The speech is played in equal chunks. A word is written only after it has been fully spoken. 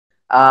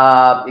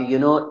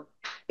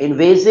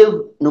invasive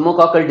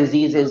pneumococcal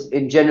disease is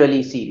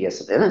generally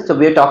serious. So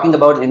we're talking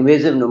about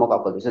invasive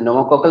pneumococcal disease. So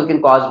pneumococcal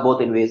can cause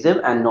both invasive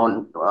and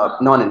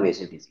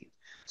non-invasive disease.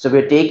 So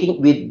we're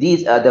taking with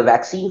these the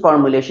vaccine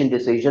formulation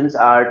decisions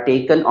are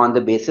taken on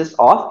the basis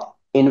of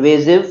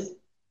invasive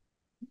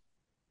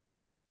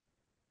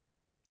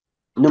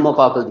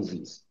pneumococcal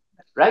disease,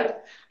 right?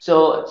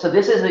 So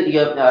this is the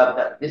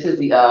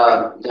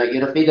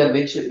figure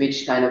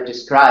which kind of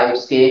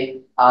describes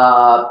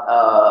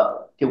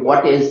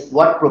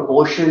what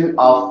proportion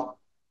of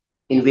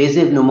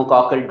invasive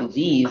pneumococcal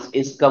disease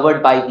is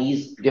covered by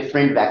these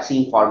different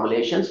vaccine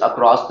formulations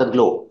across the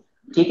globe.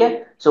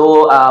 Okay,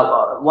 so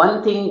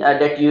one thing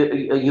that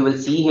you will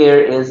see here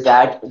is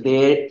that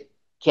there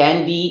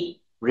can be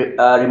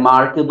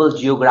remarkable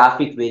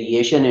geographic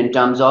variation in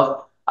terms of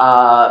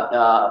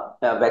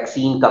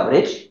vaccine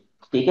coverage,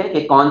 ठीक है,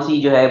 कि कौन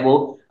सी जो है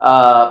वो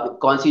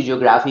कौन सी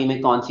geography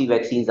में कौन सी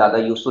वैक्सीन ज्यादा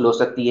यूजफुल हो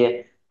सकती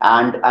है.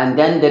 And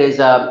then there is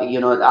a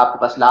आपके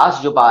पास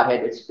लास्ट जो बार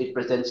है it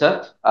presents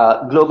a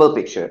global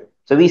picture.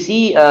 So we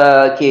see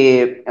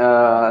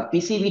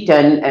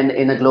PCV10 and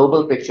in a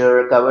global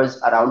picture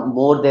covers around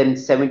more than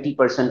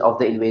 70% of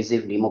the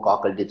invasive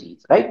pneumococcal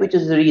disease, right? Which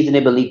is a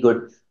reasonably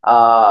good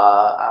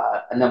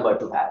number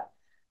to have.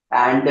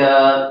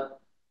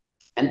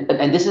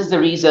 And this is the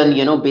reason,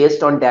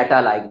 based on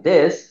data like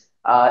this,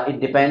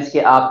 it depends कि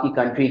आपकी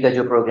country का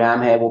जो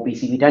program है वो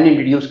PCV10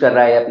 introduce कर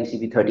रहा है या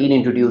PCV13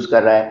 introduce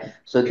कर रहा है.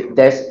 So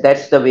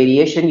that's the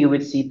variation you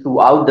will see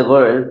throughout the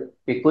world.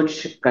 कि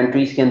कुछ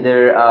countries के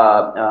अंदर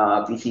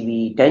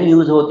PCV10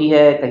 use होती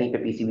है, कहीं पे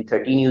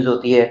PCV13 use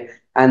होती है,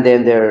 and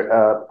then their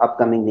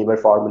upcoming newer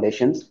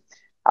formulations.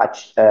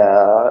 Which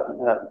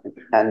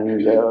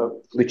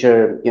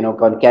are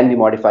can be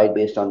modified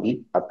based on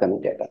the upcoming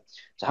data.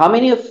 So how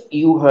many of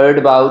you heard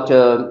about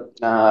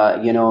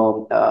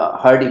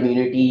herd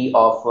immunity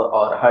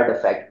or herd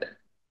effect?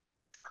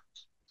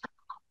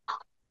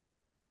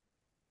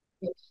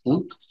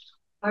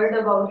 Heard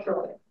about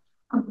it.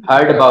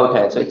 Heard about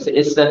it. So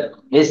it's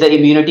the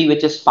immunity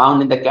which is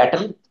found in the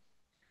cattle.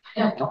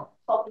 Yeah.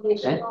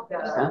 Population of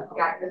cattle.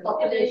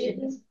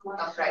 Population.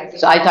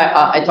 So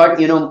I thought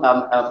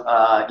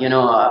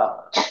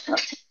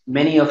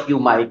many of you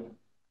might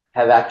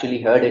have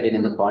actually heard it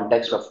in the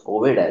context of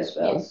COVID as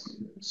well. Yes.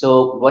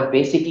 So what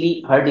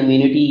basically herd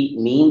immunity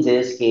means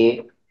is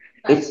the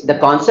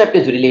concept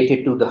is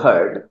related to the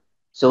herd.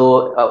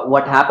 So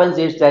what happens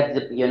is that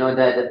the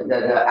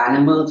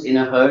animals in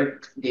a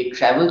herd, they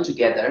travel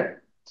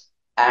together,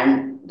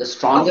 and the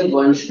stronger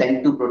ones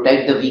tend to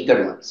protect the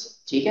weaker ones.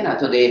 ठीक है ना?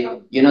 So they,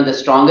 the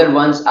stronger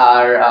ones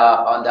are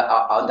on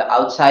the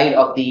outside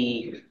of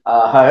the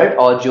herd,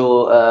 और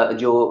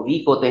जो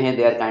weak होते हैं,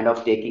 they are kind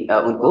of taking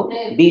उनको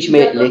बीच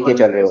में लेके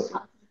चल रहे होते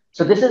हैं.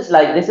 So this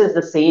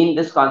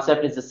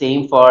concept is the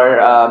same for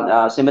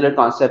similar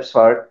concepts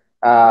for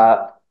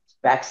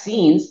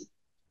vaccines,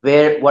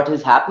 where what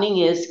is happening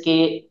is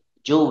कि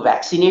जो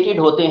vaccinated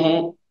होते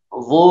हैं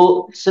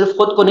वो सिर्फ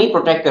खुद को नहीं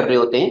protect कर रहे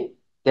होते हैं,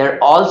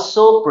 they're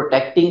also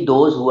protecting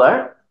those who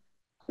are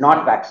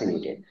not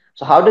vaccinated.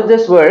 So how does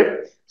this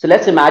work? So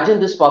let's imagine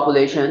this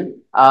population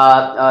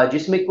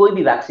जिसमें कोई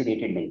भी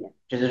vaccinated नहीं है,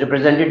 which is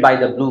represented by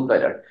the blue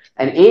color.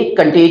 And एक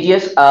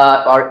contagious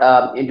or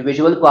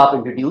individual को आप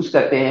introduce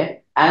करते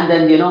हैं, and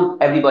then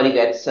everybody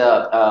gets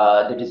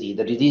the disease.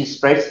 The disease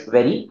spreads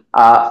very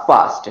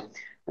fast.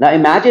 Now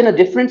imagine a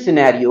different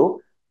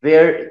scenario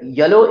where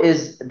yellow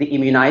is the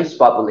immunized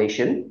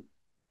population,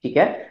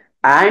 okay,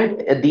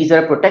 and these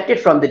are protected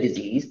from the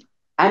disease,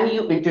 and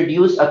you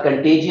introduce a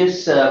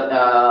contagious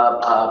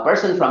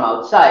person from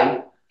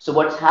outside. So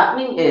what's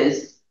happening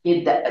is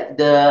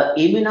the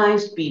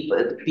immunized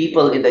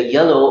people in the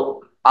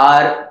yellow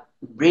are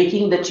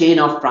breaking the chain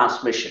of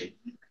transmission,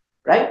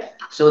 right?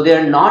 So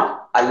they're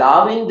not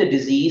allowing the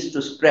disease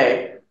to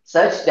spread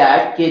such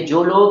that कि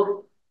जो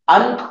लोग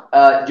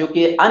जो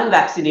कि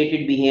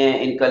unvaccinated भी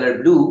हैं in color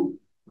blue,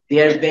 they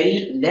are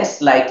very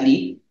less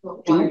likely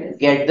to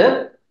get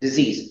the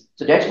disease.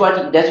 So that's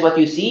what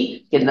you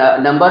see in the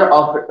number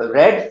of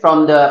red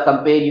from the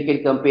you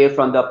can compare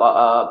from the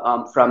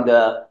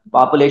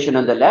population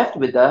on the left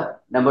with the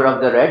number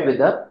of the red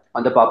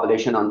on the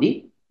population on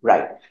the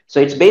right. So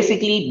it's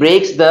basically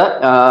breaks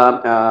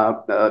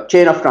the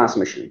chain of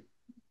transmission.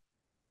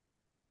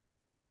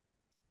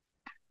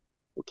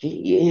 Okay,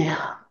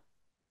 yeah.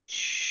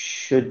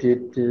 Should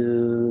it?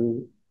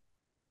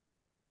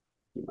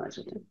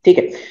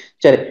 Okay,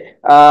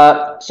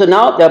 so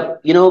now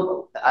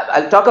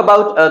I'll talk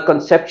about a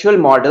conceptual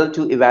model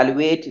to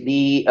evaluate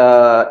the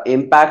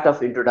impact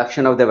of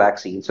introduction of the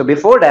vaccine. So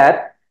before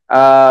that,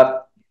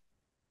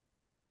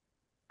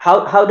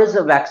 how does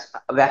a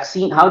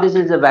vaccine? How do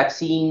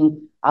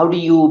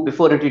you,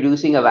 before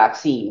introducing a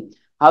vaccine,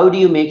 how do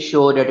you make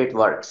sure that it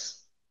works?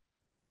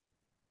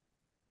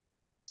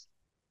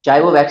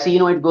 चाहे वो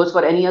vaccine हो, it goes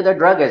for any other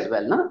drug as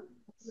well, ना?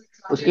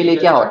 उसके लिए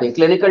क्या होते हैं?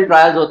 Clinical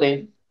trials होते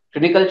हैं.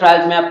 Clinical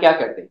trials में आप क्या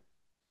करते हैं?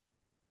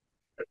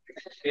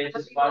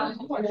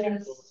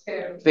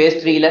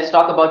 Phase 3. Let's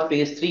talk about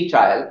phase 3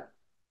 trial.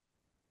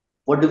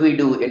 what do we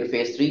do in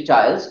phase 3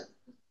 trials?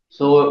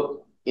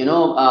 So,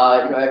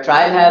 a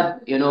trial have,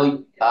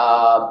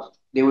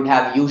 they would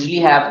have usually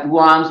have two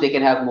arms. They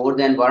can have more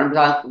than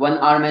one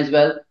arm as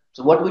well.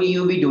 So what will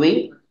you be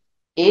doing?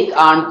 एक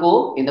arm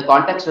को in the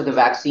context of the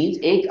vaccines,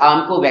 एक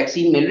arm को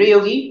vaccine मिल रही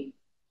होगी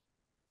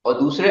और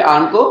दूसरे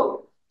arm को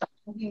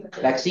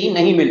vaccine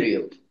नहीं मिल रही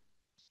होगी.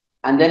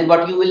 And then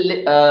what you will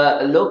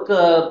look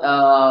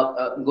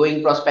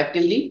going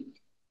prospectively?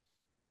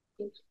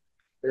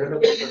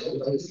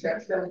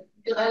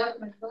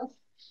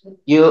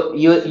 You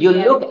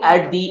look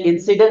at the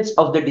incidence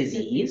of the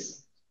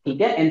disease,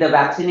 ठीक है, in the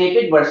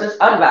vaccinated versus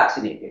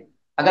unvaccinated.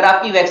 अगर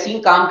आपकी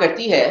वैक्सीन काम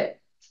करती है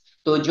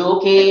तो जो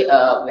कि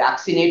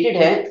वैक्सीनेटेड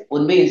है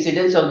उनमें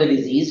इंसिडेंस ऑफ द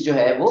डिजीज जो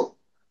है वो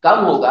कम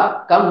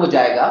हो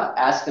जाएगा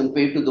एज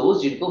कंपेयर टू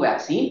दोज जिनको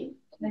वैक्सीन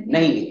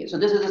नहीं मिली. So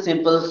this is a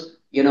simple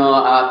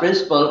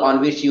principle on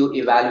which you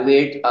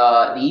evaluate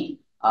the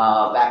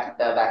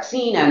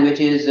vaccine, and which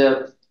is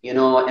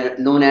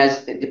known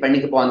as,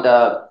 depending upon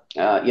the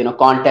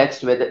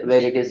context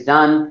where it is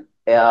done,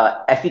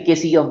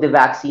 efficacy of the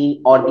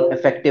vaccine or the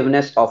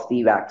effectiveness of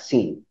the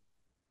vaccine.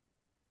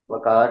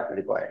 Work are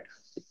required.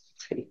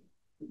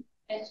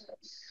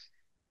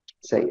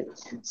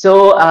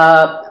 So,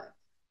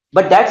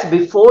 but that's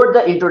before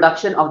the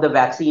introduction of the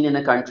vaccine in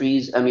a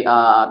country's,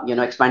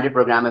 expanded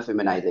program of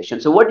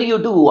immunization. So what do you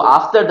do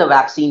after the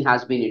vaccine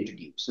has been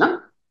introduced? Na?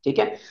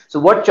 Okay. So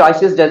what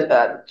choices does,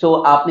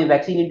 so आपने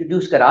vaccine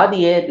introduce करा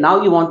दी है,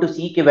 now you want to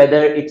see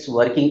whether it's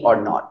working or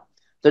not.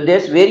 So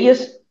there's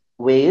various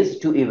ways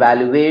to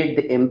evaluate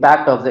the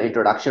impact of the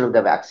introduction of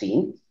the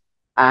vaccine.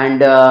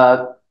 And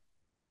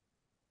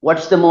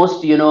what's the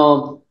most,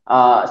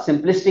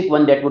 simplistic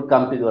one that would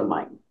come to your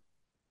mind?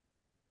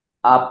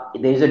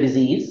 There is a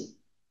disease,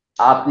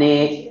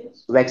 आपने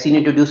vaccine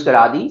introduce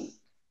करा दी.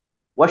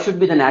 What should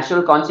be the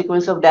natural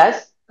consequence of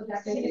that?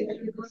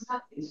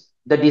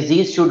 The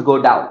disease should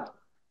go down.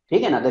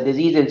 ठीक है ना? The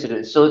disease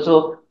incidence.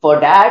 So for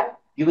that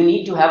you will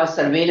need to have a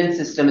surveillance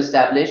system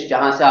established,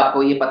 जहां से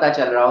आपको ये पता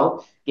चल रहा हो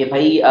कि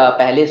भाई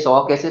पहले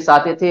 100 केसेस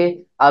आते थे,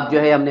 अब जो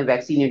है हमने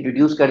वैक्सीन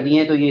इंट्रोड्यूस कर दी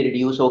है तो ये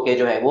रिड्यूस होके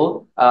जो है वो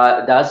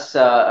 10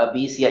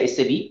 20 या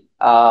इससे भी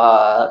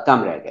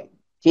कम रह गए.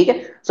 ठीक है.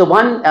 So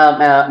one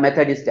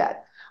method is that.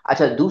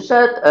 अच्छा, दूसरा,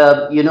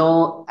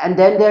 and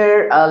then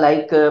there are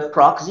like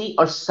proxy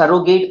or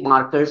surrogate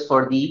markers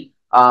for the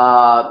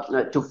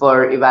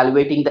for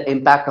evaluating the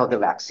impact of the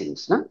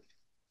vaccines. Na?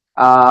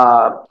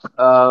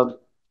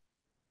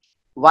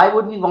 Why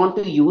would we want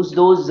to use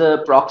those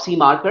proxy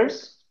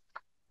markers?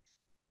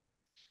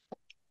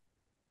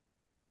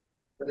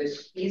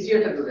 It's easier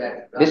to do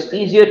that. It's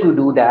easier to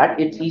do that.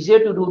 It's easier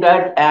to do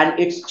that, and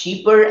it's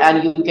cheaper,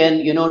 and you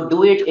can,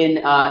 do it in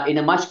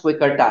a much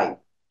quicker time.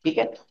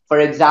 Okay. For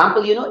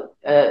example,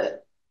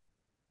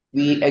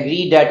 we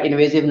agreed that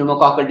invasive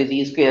pneumococcal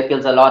disease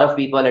kills a lot of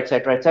people,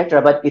 etc.,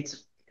 etc., but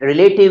it's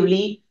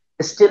relatively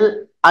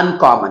still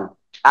uncommon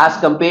as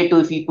compared to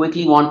if you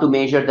quickly want to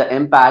measure the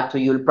impact. So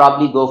you'll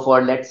probably go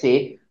for, let's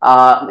say,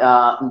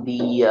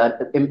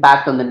 the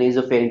impact on the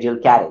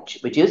nasopharyngeal carriage,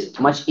 which is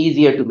much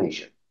easier to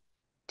measure.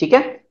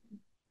 Okay.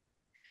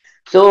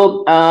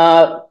 So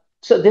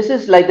this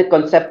is like the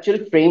conceptual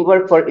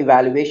framework for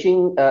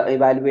evaluating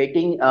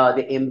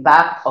the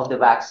impact of the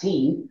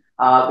vaccine,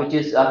 which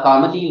is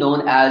commonly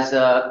known as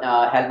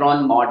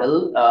Halleron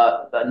model,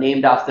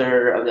 named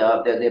after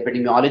the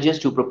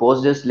epidemiologist who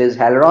proposed this, Liz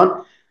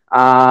Halleron.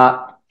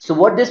 So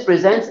what this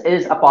presents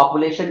is a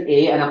population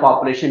A and a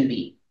population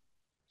B.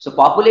 So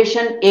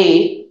population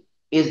A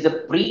is the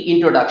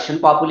pre-introduction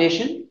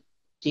population,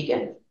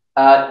 okay,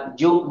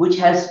 which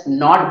has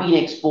not been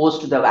exposed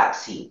to the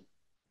vaccine,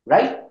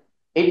 right?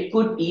 It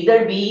could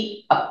either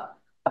be a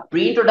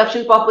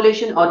pre-introduction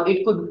population, or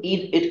it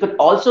could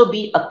also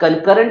be a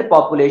concurrent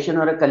population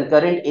or a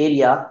concurrent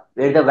area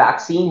where the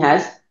vaccine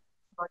has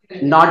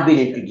not been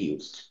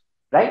introduced,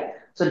 right?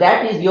 So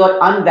that is your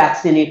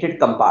unvaccinated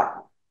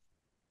compartment.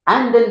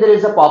 And then there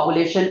is a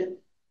population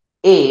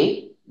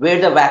A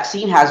where the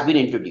vaccine has been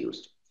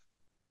introduced.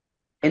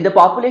 In the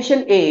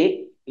population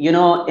A,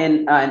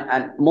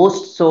 and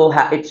most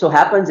it so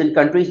happens in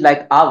countries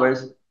like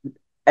ours,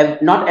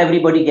 not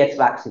everybody gets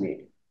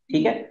vaccinated.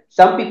 Okay?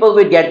 Some people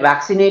will get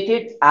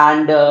vaccinated,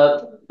 and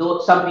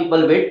some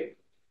people will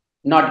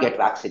not get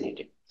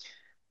vaccinated.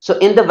 So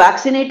in the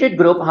vaccinated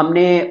group,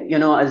 हमने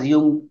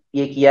assume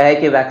ये किया है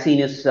कि vaccine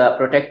is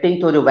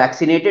protecting. तो जो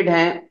vaccinated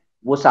हैं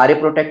वो सारे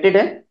protected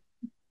हैं,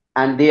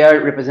 and they are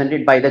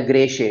represented by the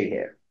gray shade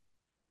here.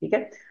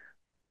 Okay?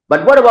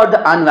 But what about the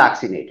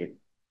unvaccinated?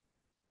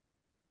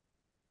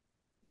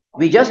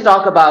 We just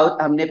talk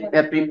about, हमने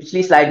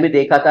पिछली slide में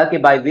देखा था कि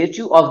by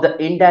virtue of the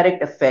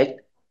indirect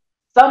effect,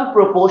 some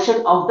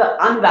proportion of the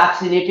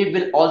unvaccinated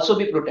will also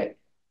be protected.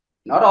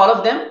 Not all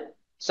of them.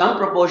 Some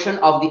proportion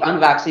of the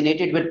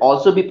unvaccinated will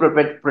also be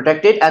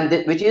protected, and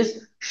which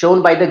is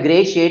shown by the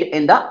gray shade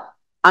in the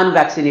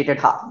unvaccinated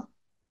half.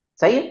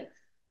 सही है?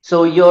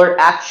 So your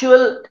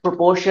actual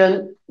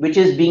proportion which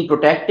is being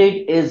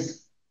protected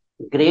is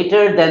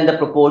greater than the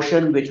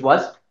proportion which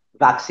was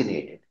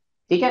vaccinated.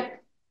 ठीक है?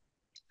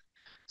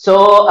 So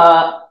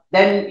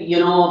then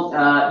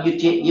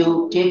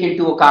you take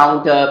into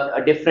account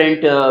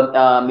different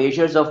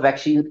measures of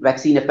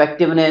vaccine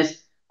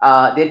effectiveness.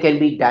 There can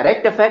be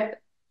direct effect,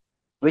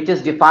 which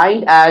is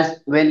defined as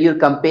when you're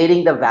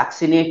comparing the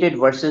vaccinated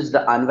versus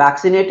the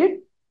unvaccinated.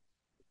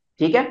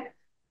 ठीक है?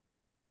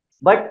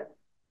 But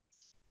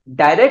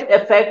direct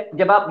effect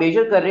जब आप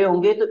measure कर रहे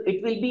होंगे तो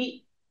it will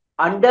be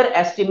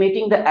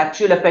underestimating the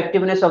actual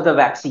effectiveness of the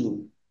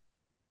vaccine.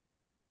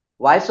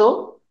 Why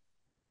so?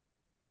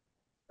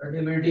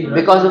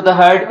 Because of the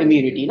herd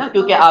immunity ना,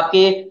 क्योंकि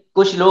आपके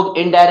कुछ लोग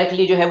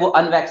इनडायरेक्टली जो है वो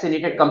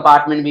अनवैक्सीनेटेड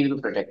कंपार्टमेंट में भी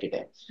प्रोटेक्टेड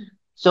है.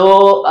 So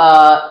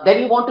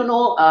then you want to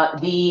know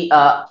the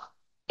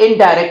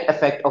indirect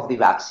effect of the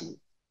vaccine.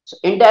 So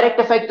indirect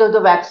effect of the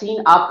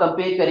vaccine आप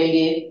कंपेयर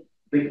करेंगे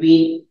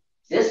between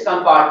this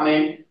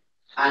compartment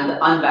and the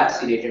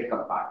unvaccinated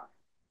compartment.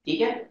 ठीक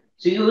है?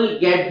 So you will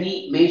get the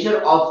measure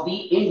of the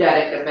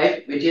indirect effect,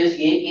 which is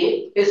ये कि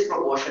इस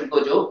proportion को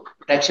जो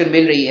protection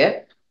मिल रही है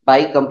by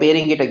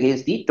comparing it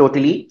against the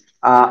totally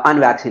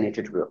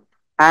unvaccinated group.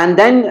 And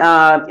then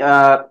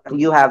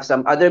you have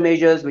some other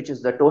measures, which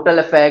is the total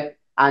effect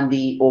and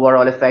the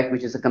overall effect,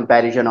 which is a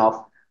comparison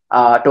of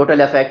total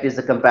effect is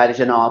the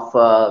comparison of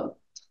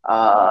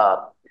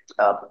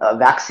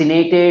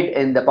vaccinated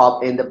in the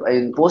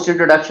in post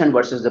introduction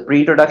versus the pre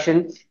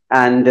introduction,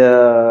 and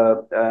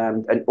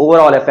an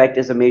overall effect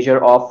is a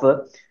measure of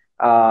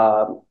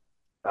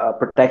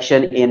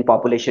protection in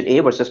population A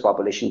versus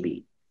population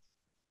B.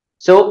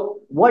 So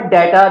what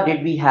data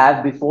did we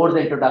have before the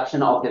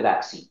introduction of the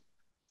vaccine,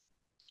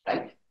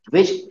 right?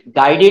 Which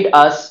guided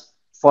us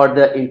for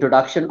the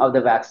introduction of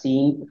the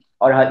vaccine,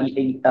 or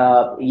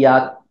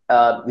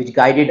which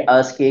guided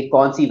us कि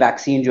कौन सी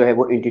vaccine जो है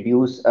वो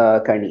introduce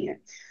करनी है.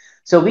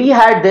 So we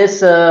had this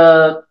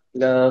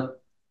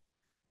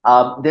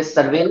this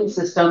surveillance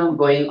system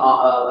going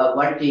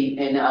working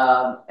in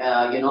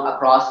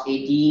across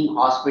 18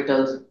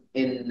 hospitals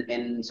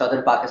in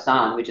southern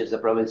Pakistan, which is the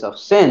province of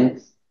Sindh,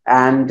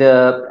 and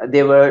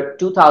there were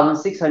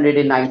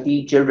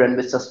 2,690 children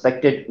with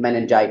suspected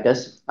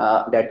meningitis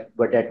that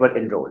were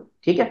enrolled.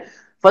 Okay?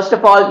 First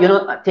of all,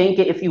 think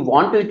if you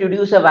want to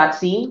introduce a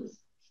vaccine,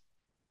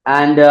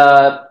 and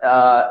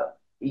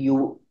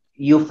you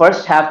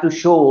first have to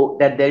show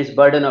that there is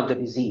burden of the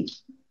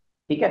disease.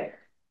 Okay?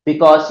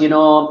 Because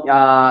you're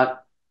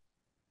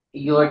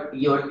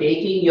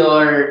taking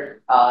your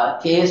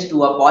case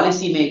to a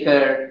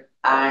policymaker,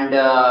 and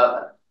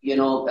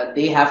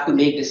they have to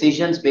make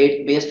decisions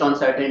based on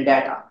certain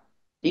data.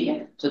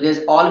 Okay? So there's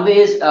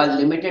always a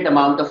limited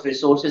amount of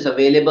resources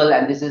available,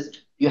 and this is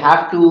you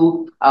have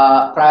to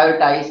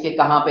prioritize के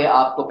कहाँ पे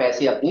आपको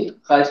पैसे अपने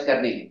खर्च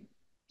करने हैं.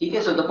 ठीक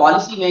है? So the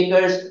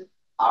policymakers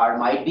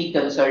might be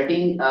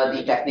consulting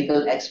the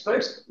technical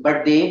experts,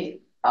 but they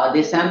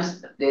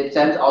sense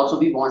also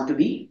we want to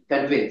be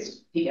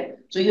convinced. Okay?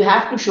 So you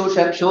have to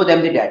show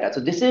them the data. So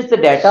this is the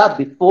data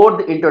before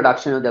the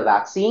introduction of the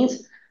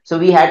vaccines. So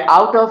we had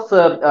out of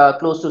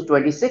close to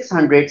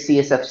 2,600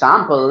 CSF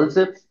samples,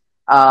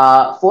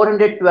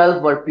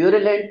 412 were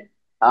purulent.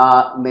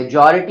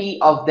 Majority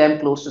of them,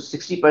 close to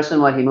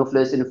 60%, were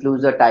Haemophilus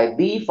influenza type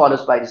B,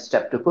 followed by the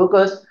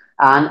Streptococcus,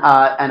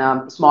 and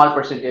a small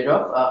percentage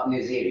of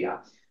Neisseria.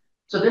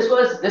 So this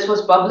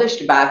was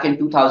published back in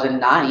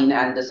 2009,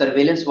 and the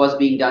surveillance was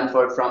being done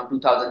from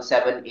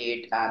 2007,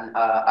 8, and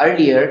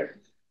earlier.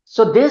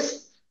 So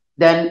this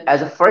then,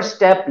 as a first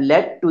step,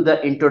 led to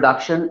the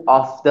introduction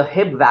of the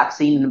Hib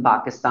vaccine in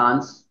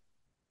Pakistan's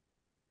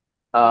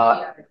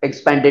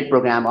expanded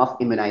program of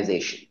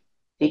immunization.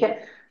 Okay?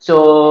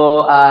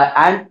 So,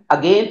 and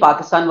again,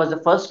 Pakistan was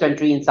the first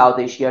country in South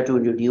Asia to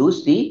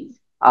introduce the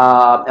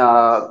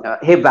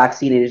Hib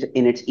vaccine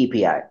in its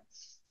EPI.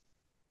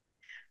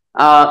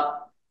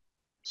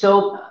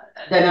 So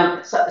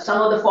then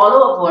some of the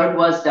follow-up work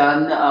was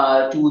done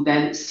to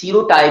then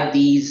serotype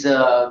these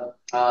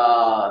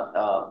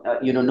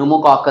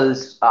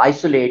pneumococcal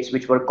isolates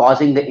which were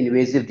causing the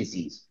invasive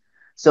disease.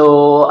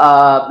 So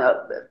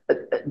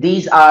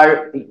these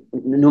are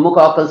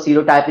pneumococcal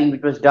serotyping,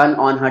 which was done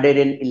on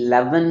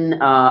 111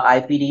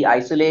 IPD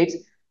isolates,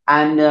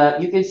 and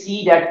you can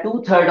see that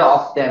 2/3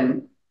 of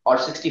them, or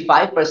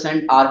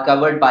 65%, are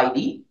covered by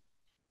the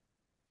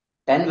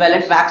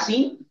 10-valent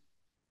vaccine,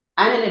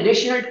 and an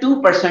additional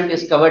 2%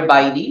 is covered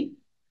by the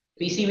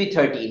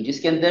PCV13,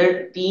 जिसके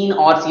अंदर 3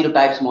 और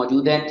serotypes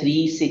मौजूद हैं,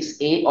 3,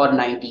 6A और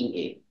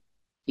 19A.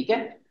 ठीक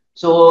है?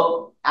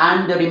 So,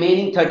 and the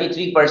remaining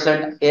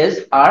 33%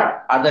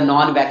 are the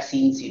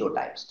non-vaccine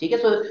serotypes. ठीक है?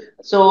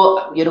 So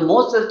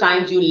most of the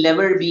times you'll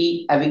never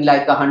be having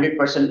like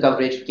 100%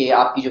 coverage के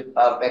आपकी जो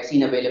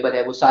vaccine available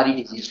है वो सारी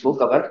disease को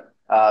cover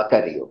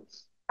कर रही हो.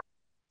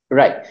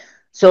 Right.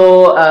 So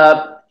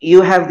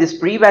you have this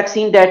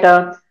pre-vaccine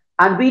data.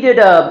 And we did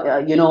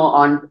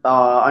on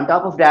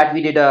top of that,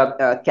 we did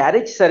a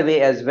carriage survey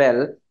as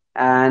well,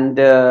 and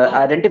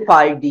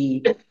identified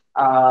the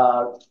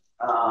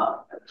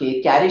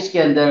carriage के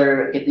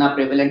अंदर कितना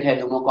prevalent है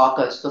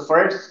pneumococcus. So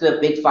first, the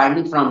big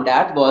finding from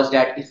that was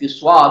that if you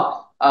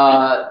swab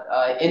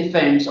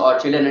infants or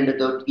children under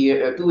 2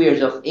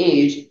 years of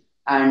age,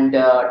 and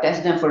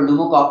test them for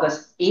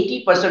pneumococcus,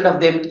 80% of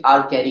them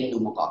are carrying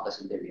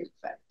pneumococcus in their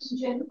nasopharynx.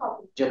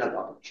 General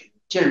population.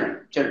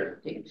 Children.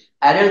 Okay.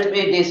 Adult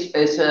में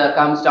this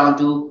comes down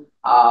to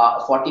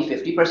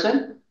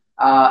 40-50%,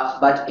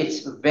 but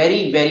it's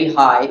very, very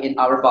high in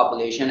our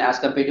population as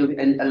compared to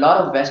in a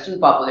lot of Western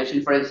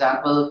population. For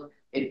example,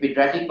 in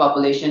pediatric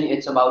population,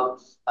 it's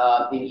about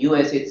in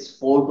US it's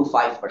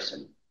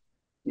 4-5%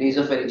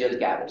 nasopharyngeal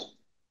caries.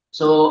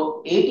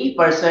 So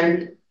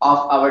 80% of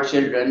our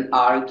children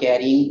are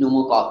carrying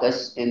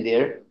pneumococcus in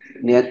their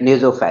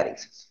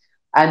nasopharynx.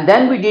 And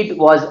then we did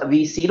was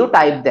we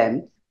serotyped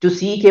them to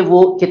see कि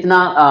वो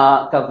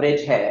कितना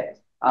coverage है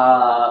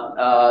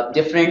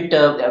different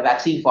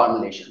vaccine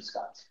formulations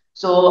का.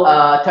 So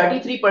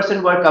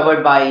 33% were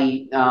covered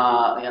by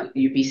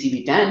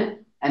PCV10,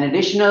 an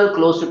additional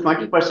close to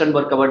 20%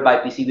 were covered by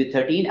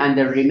PCV13, and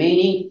the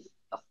remaining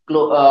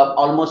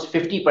almost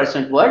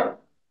 50% were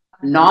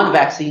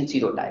non-vaccine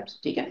serotypes.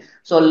 Okay?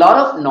 So a lot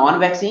of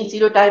non-vaccine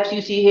serotypes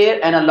you see here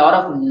and a lot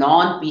of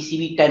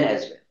non-PCV10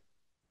 as well.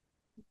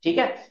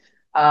 Okay?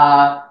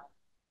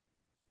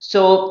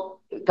 So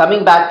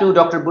coming back to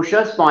Dr.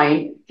 Busher's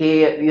point,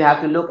 you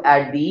have to look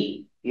at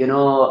the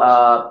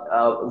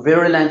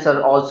virulence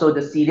or also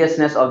the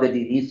seriousness of the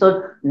disease.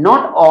 So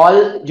not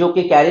all जो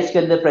कि carriage के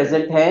अंदर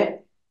present है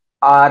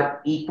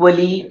are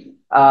equally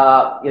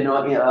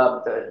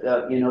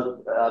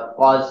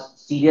cause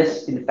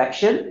serious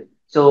infection.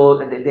 So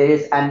there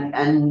is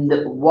and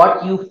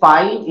what you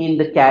find in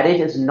the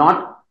carriage is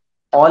not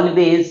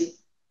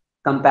always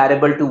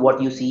comparable to what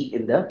you see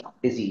in the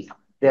disease.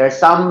 There are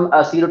some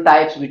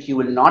serotypes which you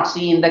will not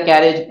see in the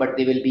carriage, but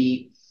they will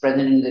be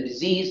present in the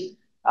disease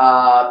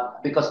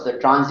because of the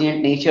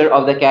transient nature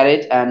of the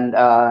carriage and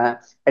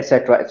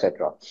etc.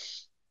 etc.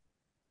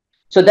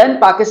 So then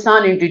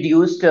Pakistan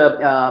introduced the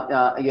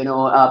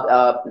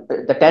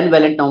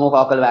 10-valent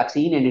pneumococcal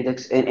vaccine in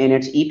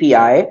its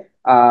EPI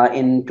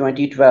in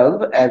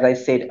 2012, as I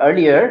said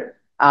earlier,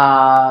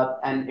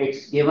 and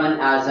it's given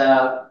as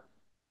a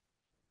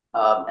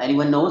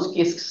anyone knows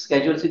किस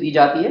schedule से दी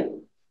जाती है?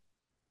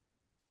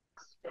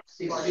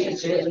 6,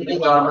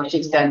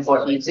 10,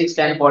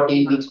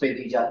 14 weeks पे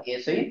दी जाती है,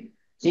 सही?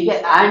 ठीक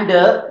है, and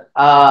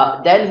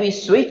then we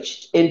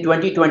switched in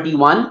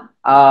 2021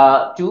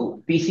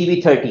 to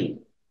PCV13,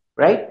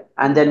 right?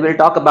 And then we'll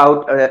talk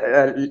about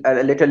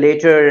a little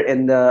later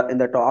in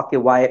the talk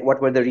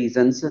what were the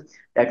reasons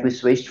that we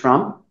switched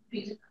from.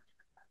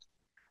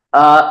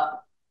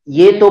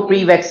 ये तो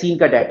pre-vaccine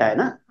का data है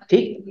ना,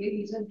 ठीक?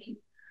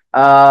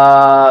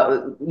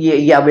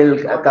 Yeah, we'll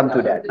come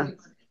to that.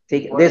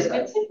 Take this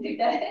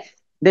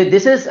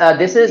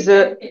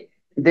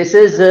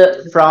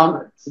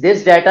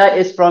data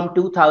is from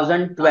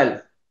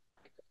 2012.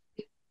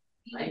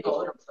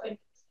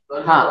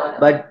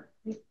 But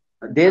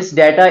this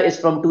data is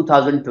from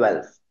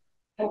 2012.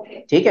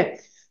 Okay. Okay.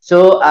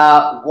 So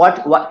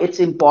what it's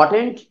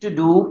important to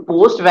do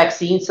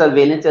post-vaccine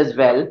surveillance as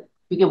well,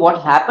 because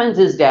what happens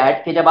is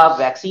that कि जब आप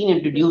vaccine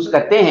introduce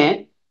करते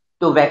हैं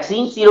तो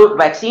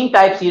vaccine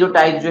type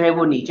serotype जो है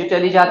वो नीचे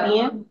चली जाती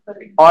हैं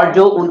और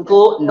जो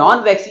उनको नॉन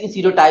वैक्सीन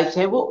सीरोटाइप्स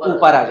हैं वो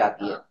ऊपर आ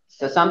जाती है.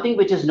 So something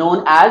which is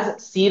known as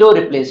zero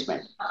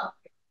replacement.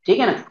 ठीक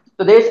है ना?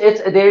 So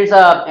there's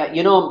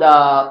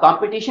a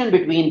competition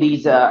between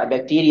these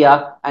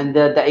bacteria, and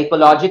the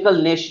ecological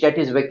niche that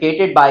is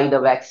vacated by the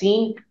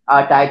vaccine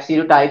type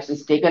serotypes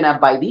is taken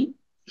up by the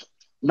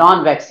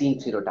non-vaccine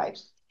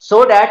serotypes,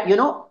 so that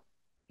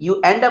you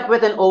end up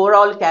with an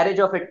overall carriage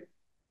of it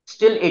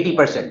still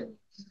 80%,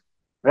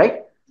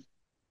 right?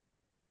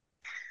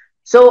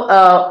 So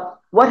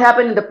what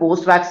happened in the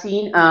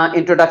post-vaccine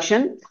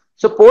introduction?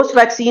 So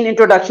post-vaccine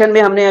introduction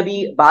में हमने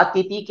अभी बात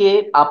की थी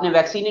कि आपने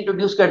vaccine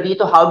introduce कर दी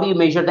तो how do you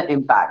measure the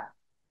impact?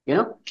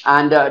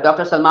 And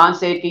Dr. Salman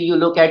said कि you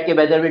look at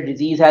whether the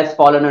disease has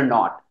fallen or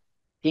not.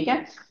 ठीक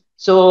है?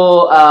 So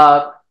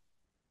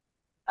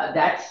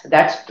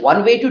that's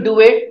one way to do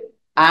it,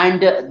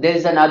 and there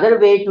is another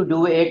way to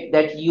do it,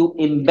 that you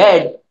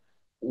embed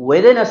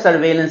within a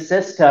surveillance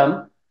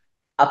system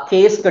a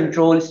case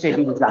control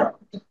study design.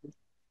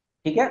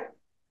 Okay?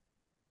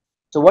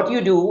 So what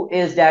you do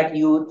is that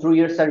you, through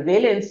your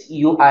surveillance,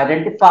 you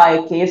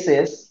identify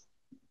cases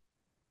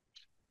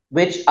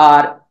which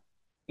are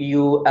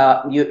you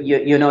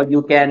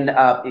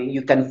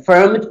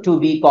confirmed to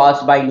be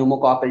caused by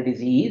pneumococcal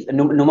disease,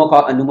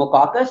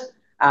 pneumococcus,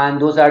 and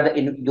those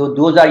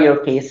are your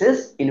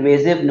cases,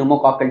 invasive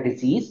pneumococcal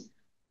disease,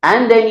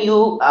 and then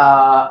you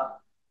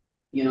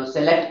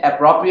select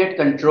appropriate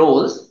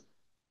controls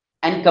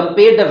and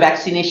compare the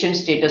vaccination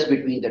status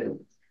between the two.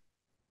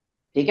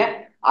 ठीक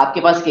है?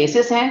 आपके पास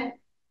cases हैं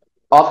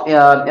of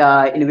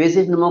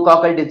invasive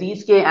pneumococcal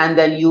disease के, and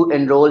then you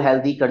enroll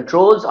healthy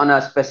controls on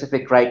a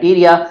specific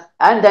criteria,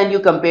 and then you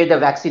compare the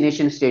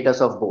vaccination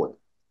status of both.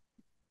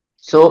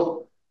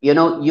 So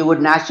you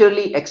would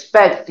naturally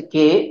expect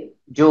कि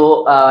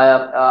जो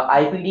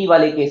IPD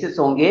वाले cases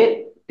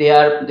होंगे,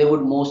 they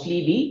would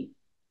mostly be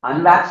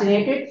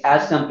unvaccinated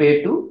as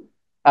compared to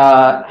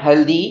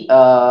healthy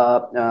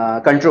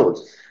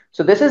controls.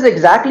 So this is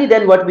exactly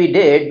then what we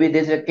did with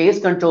this case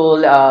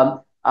control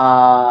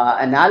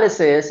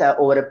analysis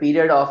over a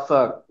period of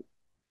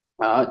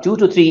 2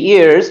 to 3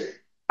 years.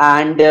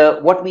 And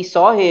what we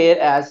saw here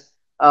as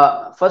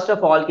first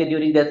of all,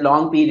 during that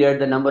long period,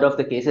 the number of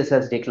the cases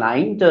has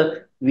declined.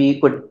 We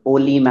could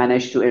only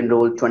manage to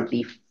enroll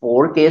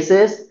 24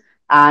 cases.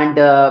 And,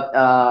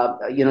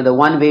 the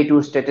one way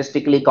to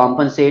statistically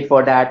compensate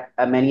for that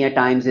many a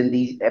times in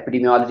these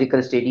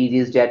epidemiological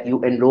studies is that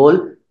you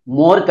enroll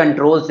more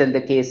controls than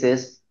the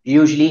cases,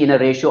 usually in a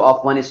ratio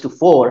of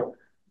 1:4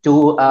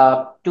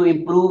 to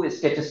improve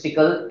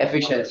statistical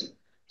efficiency.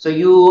 So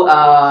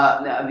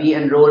we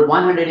enrolled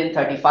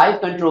 135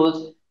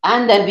 controls,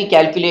 and then we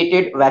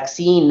calculated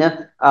vaccine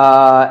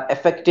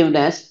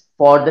effectiveness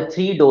for the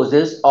 3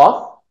 doses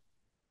of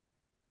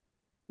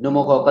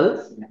pneumococcal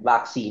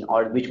vaccine,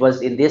 or which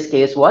was in this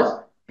case was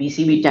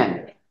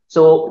PCB10.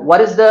 So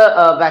what is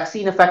the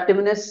vaccine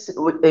effectiveness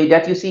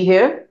that you see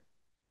here?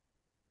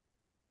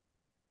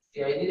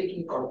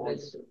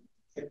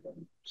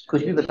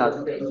 कुछ भी बता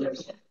दो.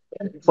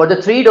 For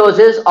the 3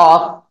 doses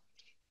of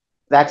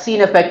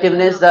vaccine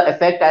effectiveness, the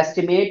effect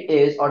estimate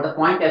is, or the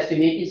point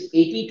estimate is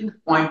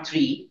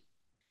 82.3.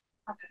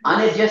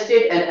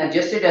 Unadjusted and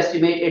adjusted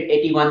estimate at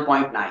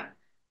 81.9.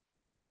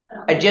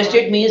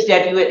 Adjusted means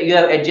that you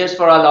have adjusted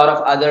for a lot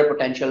of other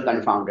potential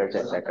confounders,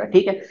 etc.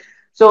 Okay?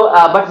 So,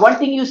 but one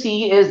thing you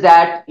see is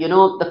that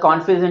the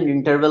confidence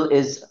interval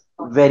is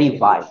very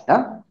wide.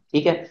 Huh?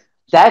 Okay?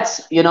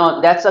 That's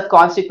a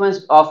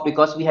consequence of,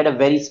 because we had a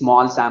very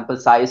small sample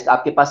size.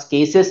 आपके पास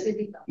cases,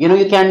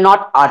 you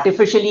cannot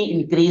artificially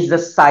increase the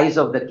size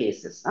of the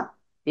cases. Huh?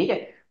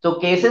 Okay? So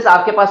cases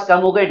आपके पास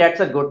कम हो गए, that's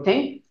a good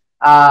thing.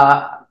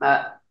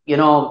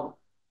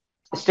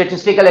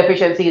 Statistical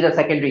efficiency is a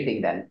secondary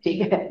thing then.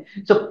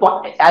 So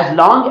as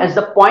long as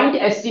the point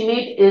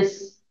estimate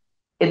is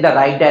in the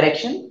right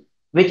direction,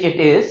 which it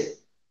is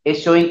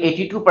showing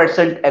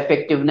 82%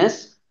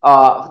 effectiveness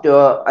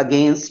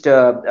against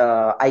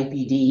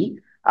IPD,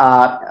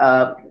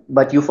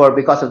 but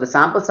because of the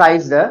sample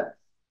size, the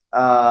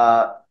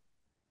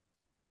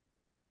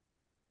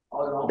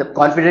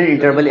confidence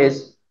interval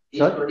is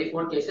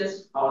 24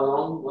 cases. How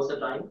long was the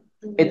time?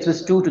 It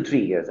was 2 to 3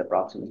 years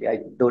approximately. I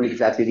don't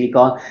exactly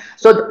recall.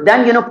 So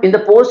then, in the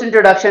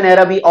post-introduction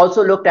era, we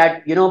also looked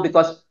at,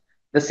 because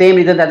the same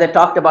reason that I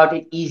talked about,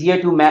 it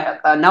easier to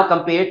now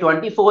compare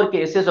 24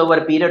 cases over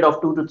a period of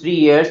 2 to 3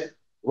 years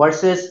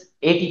versus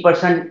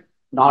 80%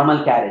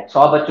 normal carriage.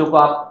 100 बच्चों को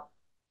आप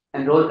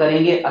enroll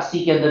करेंगे,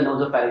 80 के अंदर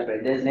nasopharynx,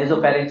 there's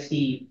nasopharynx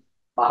की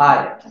बाहर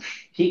है,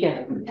 ठीक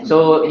है?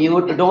 So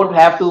you don't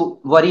have to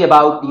worry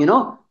about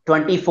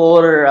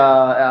 24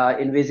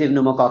 invasive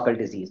pneumococcal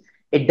disease.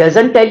 It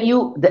doesn't tell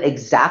you the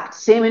exact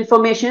same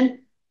information,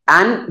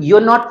 and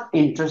you're not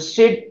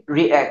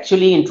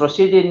actually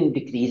interested in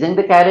decreasing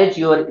the carriage.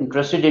 You're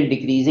interested in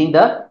decreasing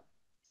the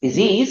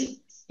disease,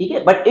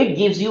 okay? But it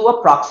gives you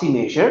a proxy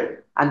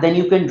measure, and then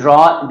you can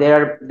draw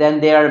there. Then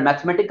there are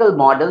mathematical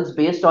models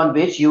based on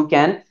which you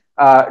can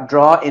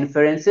draw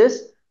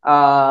inferences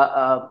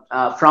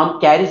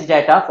from carriage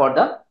data for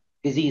the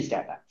disease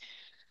data.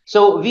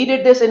 So we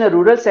did this in a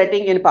rural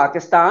setting in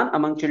Pakistan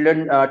among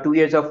children 2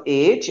 years of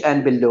age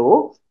and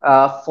below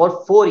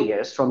for 4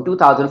 years, from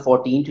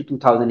 2014 to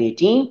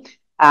 2018.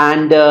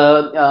 And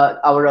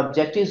our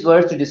objectives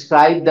were to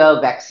describe the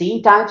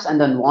vaccine types and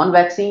the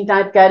non-vaccine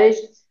type carriage,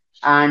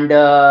 and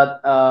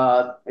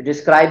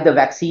describe the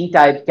vaccine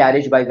type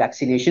carriage by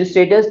vaccination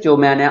status, जो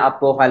मैंने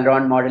आपको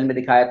Hyaluron model में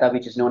दिखाया था,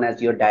 which is known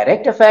as your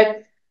direct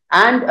effect,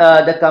 and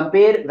the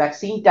compare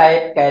vaccine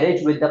type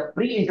carriage with the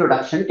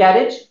pre-introduction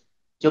carriage,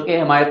 जो कि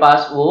हमारे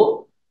पास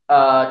वो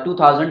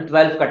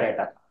 2012 का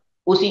डाटा था,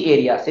 उसी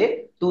एरिया से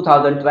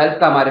 2012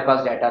 का हमारे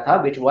पास डाटा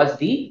था, which was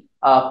the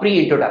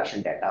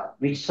pre-introduction data,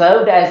 which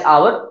served as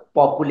our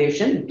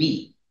population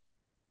B,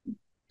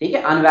 ठीक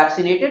है,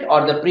 unvaccinated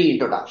or the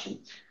pre-introduction.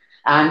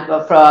 And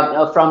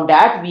from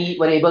that, we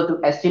were able to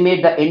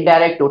estimate the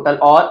indirect total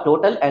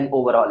and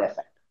overall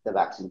effect of the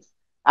vaccines.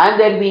 And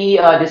then we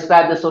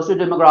described the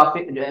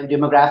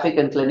demographic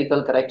and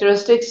clinical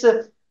characteristics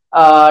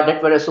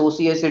that were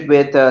associated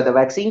with the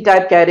vaccine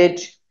type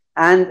carriage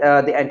and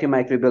the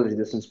antimicrobial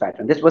resistance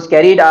pattern. This was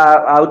carried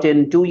out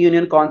in 2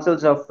 union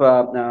consuls of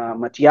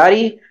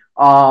Matiari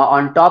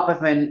on top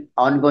of an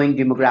ongoing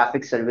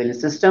demographic surveillance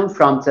system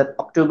from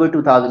October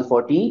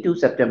 2014 to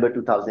September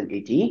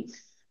 2018.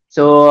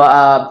 So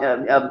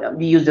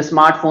we used a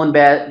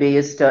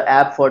smartphone-based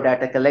app for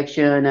data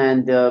collection,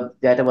 and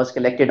data was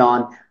collected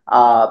on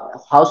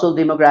household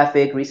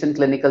demographic, recent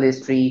clinical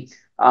history,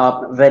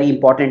 very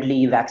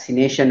importantly,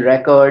 vaccination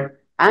record,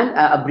 and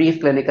a brief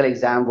clinical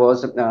exam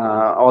was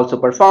also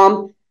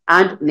performed,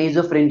 and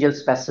nasopharyngeal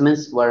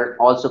specimens were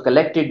also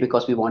collected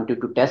because we wanted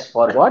to test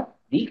for what?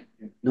 The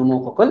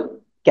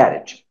pneumococcal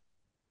carriage.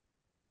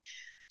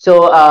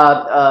 So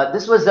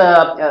this was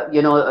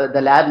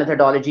the lab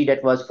methodology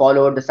that was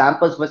followed. The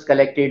samples was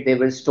collected. They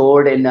were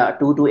stored in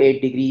 2 to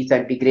 8 degrees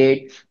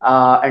centigrade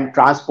and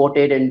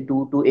transported in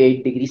 2 to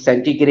 8 degrees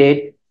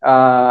centigrade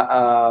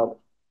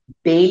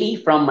daily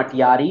from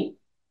Matiari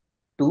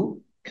to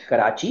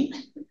Karachi,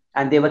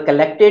 and they were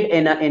collected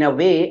in a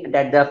way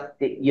that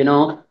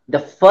the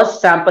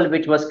first sample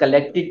which was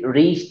collected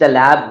reached the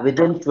lab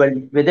within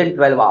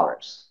 12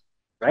 hours,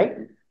 right?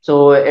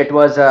 So it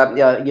was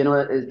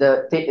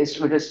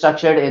it was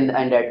structured in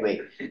that way.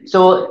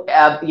 So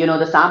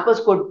the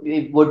samples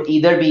would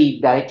either be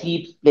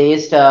directly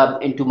placed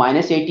into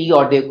 -80,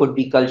 or they could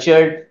be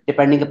cultured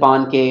depending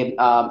upon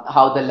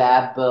how the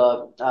lab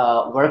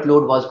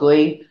workload was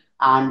going,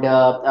 and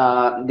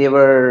they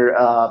were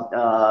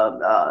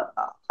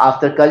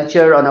after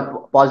culture on a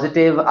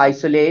positive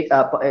isolate.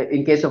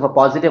 In case of a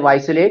positive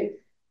isolate,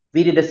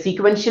 we did a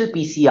sequential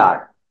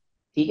PCR.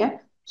 Okay?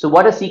 So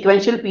what a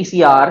sequential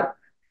PCR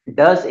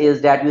does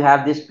is that you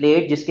have this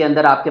plate जिसके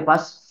अंदर आपके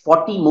पास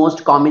 40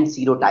 most common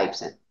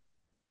serotypes हैं,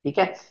 ठीक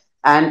है?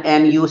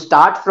 And you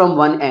start from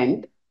one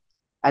end,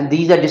 and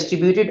these are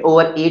distributed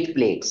over 8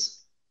 plates,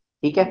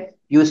 ठीक है?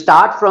 You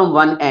start from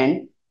one end,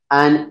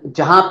 and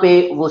जहां पे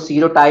वो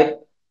serotype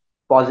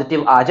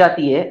पॉजिटिव आ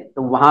जाती है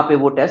तो वहां पे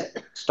वो टेस्ट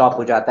स्टॉप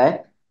हो जाता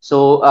है. So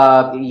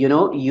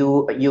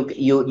you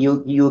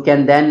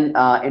can then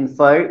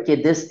infer कि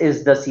this is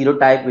the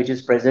serotype which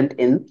is present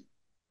in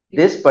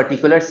this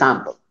particular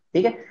sample.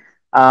 ठीक है.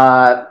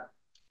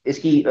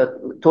 इसकी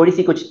थोड़ी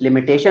सी कुछ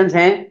limitations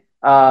हैं.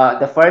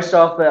 The first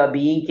of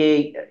being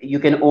के you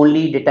can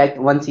only detect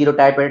one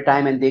serotype at a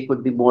time, and there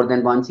could be more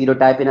than one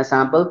serotype in a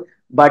sample.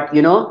 But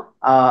we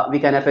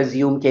kind of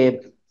assume के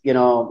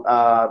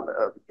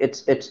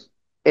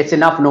it's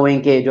enough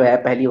knowing के जो है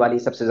पहली वाली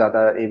सबसे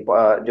ज्यादा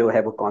जो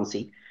है वो कौन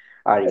सी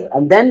आ रही है.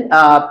 And then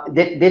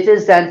this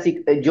is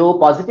जो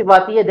positive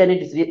आती है, then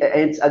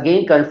it's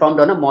again confirmed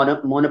on a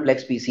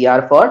monoplex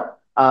PCR for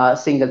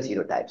single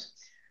serotypes.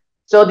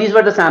 So these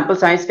were the sample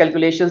size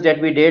calculations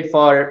that we did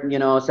for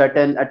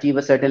achieve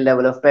a certain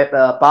level of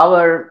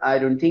power. I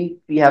don't think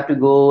we have to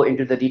go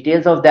into the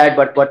details of that,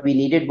 but what we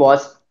needed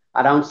was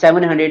around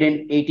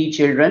 780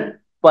 children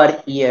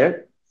per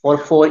year for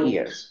 4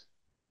 years.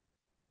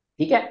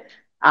 Okay?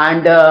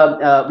 And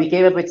we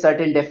came up with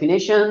certain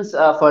definitions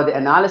for the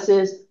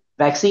analysis.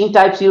 Vaccine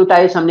type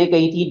serotypes हमने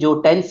कही थी,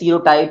 जो 10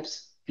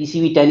 serotypes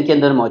PCV10 के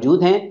अंदर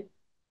मौजूद हैं.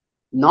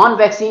 Non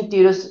vaccine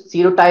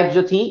serotypes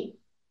जो थी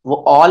वो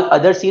all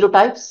other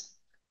serotypes,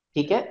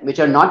 ठीक है, which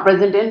are not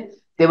present in.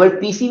 There were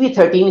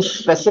PCV13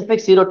 specific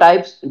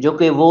serotypes, जो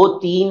कि वो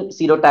 3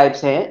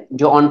 serotypes हैं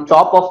जो on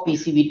top of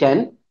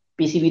PCV10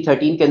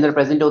 PCV13 के अंदर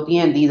present होती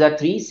हैं, and these are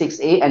 3,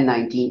 6A and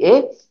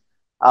 19A.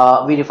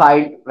 We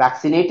defined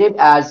vaccinated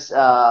as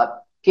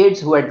kids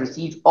who had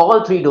received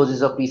all 3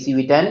 doses of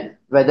PCV10,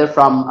 whether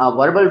from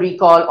verbal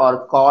recall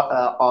or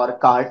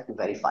card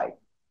verified.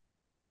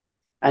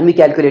 And we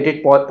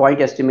calculated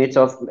point estimates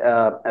of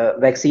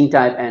vaccine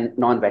type and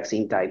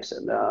non-vaccine types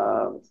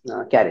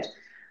carriage.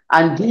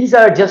 And these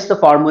are just the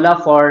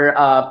formula for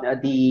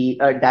the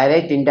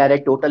direct,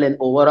 indirect, total, and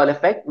overall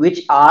effect,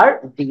 which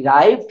are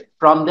derived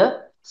from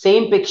the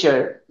same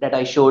picture that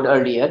I showed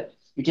earlier,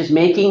 which is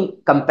making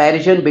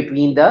comparison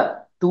between the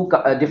two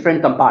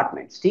different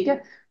compartments. Okay?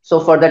 So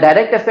for the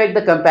direct effect,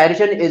 the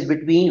comparison is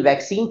between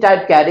vaccine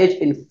type carriage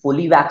in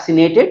fully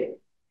vaccinated,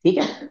 ठीक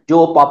है,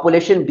 जो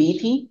population B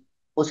थी,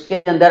 उसके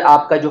अंदर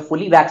आपका जो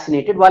fully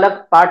vaccinated वाला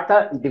part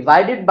था,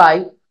 divided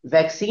by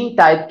vaccine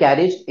type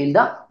carriage in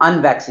the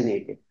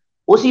unvaccinated,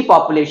 उसी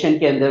population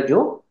के अंदर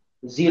जो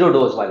 0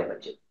 dose वाले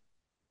बच्चे,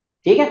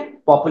 ठीक है,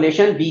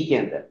 population B के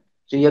अंदर.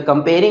 So you're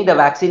comparing the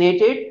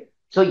vaccinated.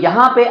 So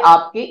यहाँ पे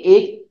आपके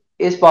एक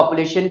इस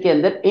population के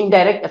अंदर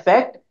indirect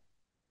effect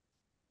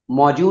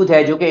मौजूद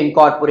है जो कि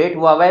incorporate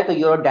हुआ है, तो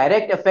your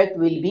direct effect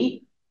will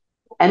be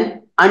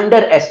an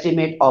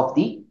underestimate of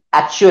the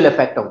actual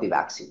effect of the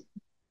vaccine.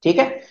 ठीक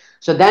है.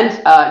 So then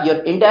your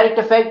indirect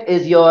effect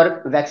is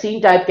your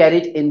vaccine type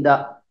carriage in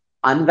the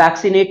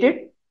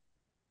unvaccinated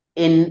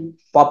in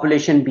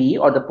population B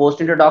or the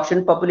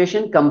post-introduction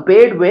population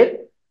compared with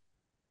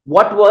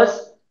what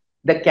was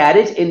the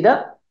carriage in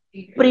the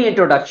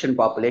pre-introduction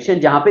population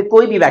जहां पे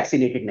कोई भी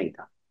vaccinated नहीं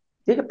था.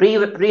 ठीक है.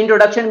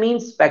 Pre-introduction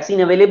means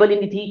vaccine available ही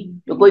नहीं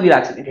थी, तो कोई भी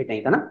vaccinated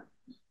नहीं था ना.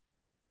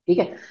 ठीक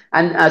है.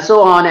 And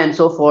so on and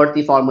so forth,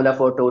 the formula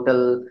for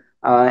total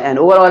and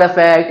overall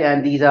effect,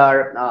 and these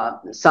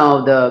are some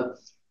of the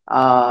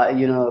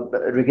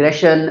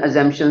regression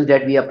assumptions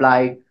that we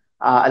applied.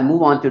 I'll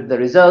move on to the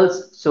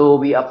results. So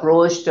we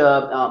approached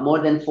more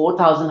than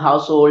 4,000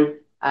 households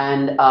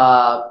and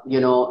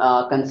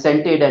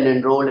consented and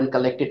enrolled and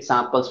collected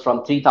samples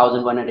from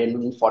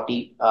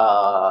 3,140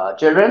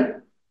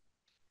 children.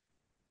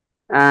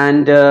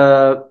 And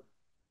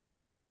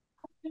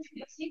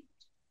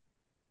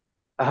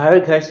हर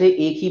घर से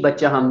एक ही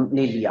बच्चा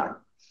हमने लिया.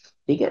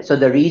 ठीक है. So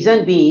the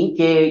reason being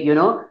के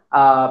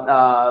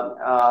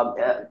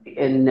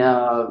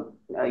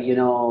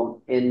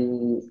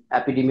in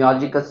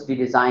epidemiological study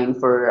design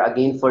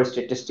for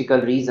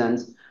statistical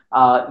reasons,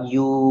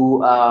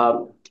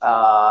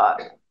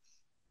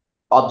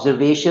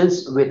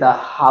 observations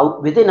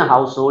within a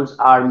households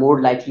are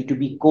more likely to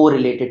be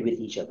correlated with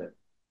each other.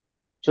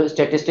 So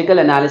statistical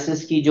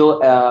analysis की जो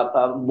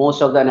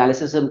most of the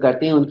analysis हम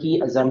करते हैं,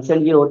 उनकी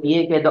assumption ये होती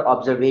है कि the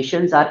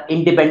observations are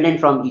independent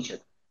from each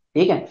other.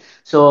 ठीक है.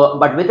 So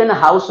but within a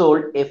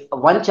household, if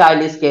one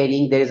child is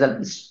carrying, there is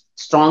a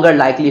stronger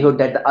likelihood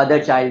that the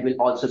other child will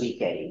also be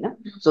carrying, na?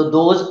 So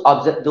those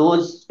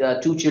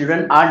two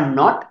children are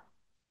not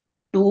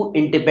two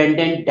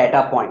independent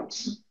data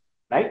points,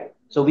 right?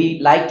 So we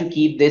like to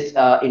keep this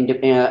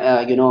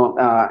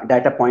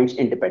data points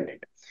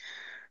independent.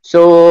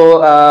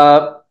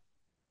 So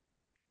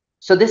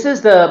so this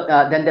is the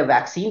then the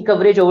vaccine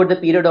coverage over the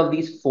period of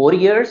these 4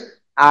 years,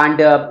 and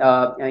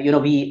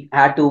we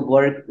had to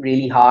work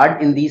really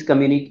hard in these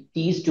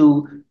communities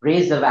to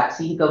raise the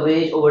vaccine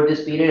coverage over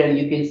this period, and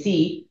you can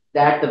see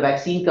that the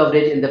vaccine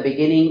coverage in the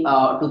beginning,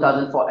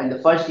 2004, in the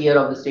first year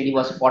of the study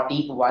was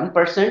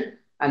 41%,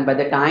 and by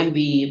the time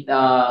we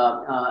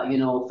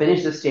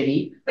finished the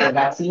study, the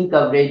vaccine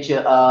coverage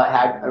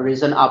had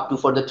risen up to,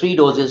 for the 3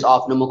 doses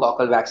of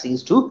pneumococcal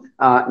vaccines, to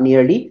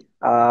nearly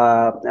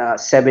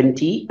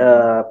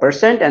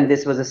 70%, and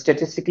this was a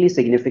statistically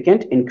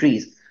significant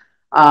increase.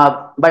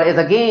 But as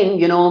again,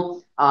 in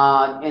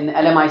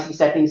LMIC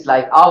settings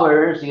like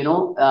ours,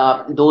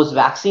 those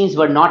vaccines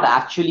were not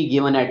actually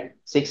given at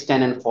 6,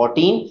 10, and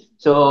 14.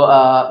 So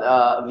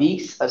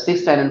weeks,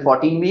 6, 10, and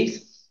 14 weeks.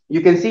 You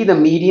can see the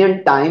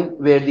median time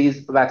where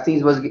these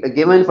vaccines was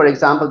given. For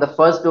example, the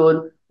first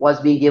dose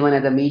was being given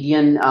at a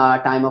median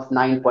time of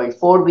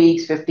 9.4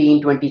 weeks,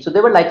 15, 20. So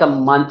they were like a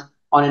month,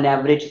 on an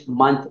average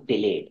month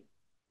delayed.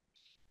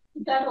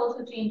 That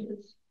also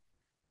changes.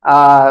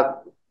 Uh,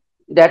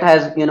 that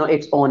has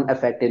its own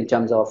effect in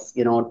terms of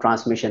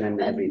transmission and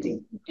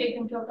everything. Take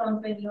into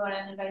account when you are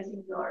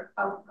analyzing your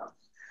outcomes.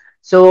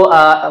 So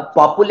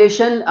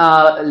population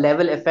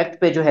level effect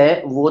पे जो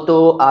है वो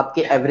तो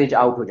आपके average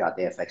out हो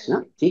जाते हैं effects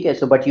ना, ठीक है.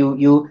 So but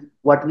you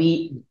what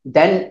we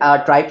then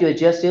try to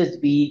adjust is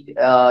we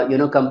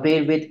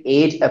compare with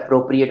age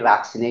appropriate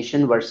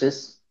vaccination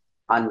versus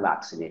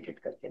unvaccinated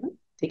करके ना,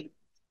 ठीक.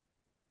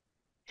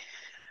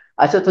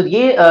 अच्छा, तो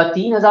ये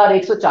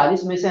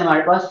 3140 में से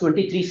हमारे पास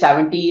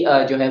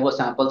 2370 जो है वो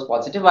सैंपल्स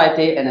पॉजिटिव आए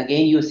थे. And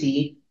again you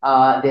see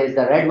there is the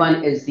red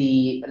one is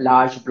the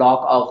large block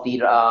of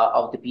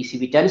the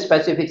PCV10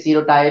 specific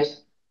सीरोटाइप्स,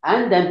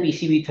 and then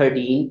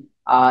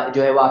PCV13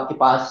 जो है वो आपके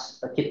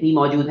पास कितनी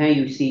मौजूद हैं.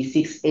 You see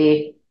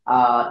 6A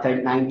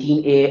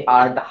 19A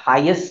are the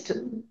highest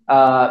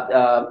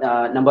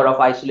number of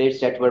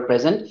isolates that were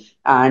present,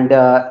 and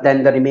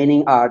then the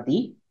remaining are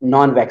the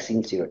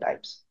non-vaccine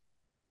serotypes.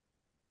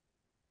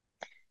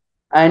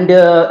 And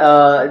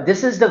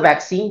this is the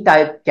vaccine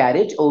type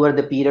carriage over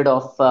the period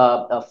of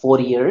 4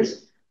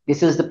 years.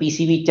 This is the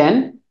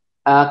PCV10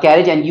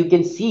 carriage, and you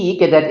can see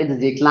that it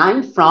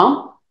declined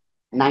from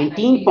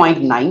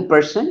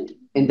 19.9%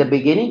 in the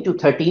beginning to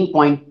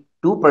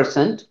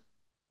 13.2%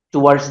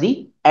 towards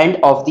the end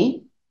of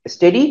the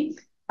study.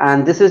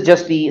 And this is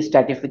just the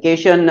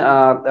stratification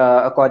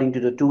according to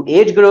the two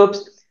age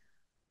groups.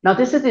 Now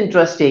this is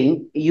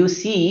interesting. You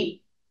see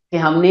कि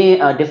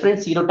हमने different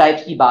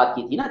सीरोटाइप्स की बात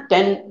की थी ना,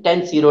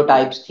 10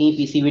 सीरोटाइप्स थी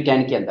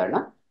PCV10 के अंदर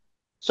ना.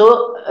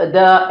 So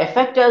the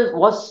effect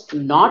was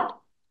not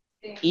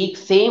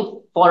same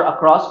for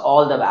across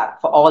all the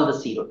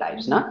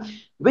serotypes na,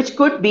 which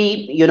could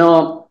be,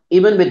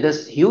 even with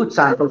this huge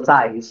sample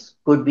size,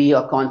 could be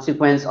a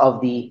consequence of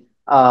the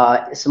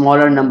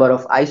smaller number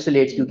of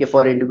isolates, because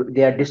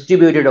they are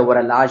distributed over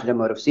a large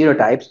number of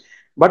serotypes.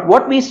 But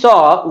what we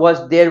saw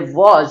was there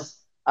was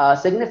a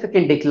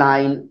significant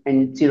decline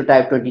in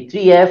serotype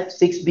 23F,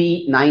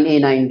 6B,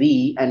 9A,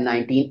 9B, and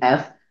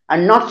 19F,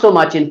 and not so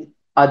much in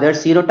other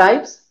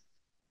serotypes.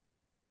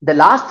 The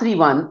last 3,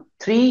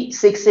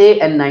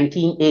 6A, and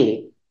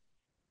 19A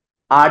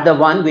are the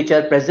one which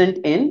are present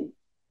in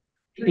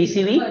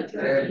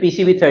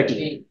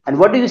PCV13. And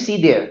what do you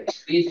see there?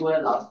 Increase हुआ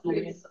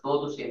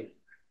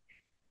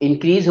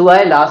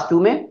है last two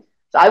में.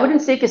 So I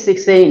wouldn't say कि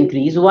 6A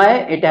increase हुआ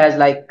है. It has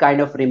like kind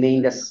of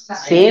remained the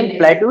same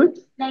plateau.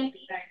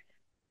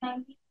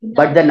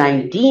 But the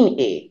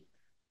 19A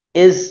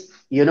is,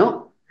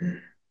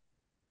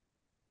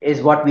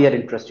 is what we are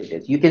interested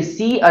in. You can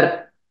see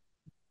a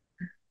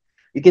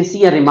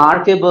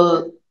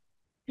remarkable,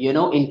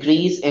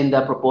 increase in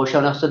the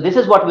proportion of. So this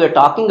is what we are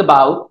talking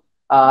about,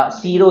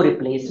 sero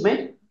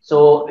replacement.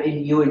 So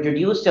you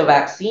introduced a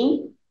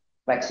vaccine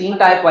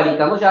type वाली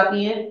कम हो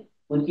जाती है,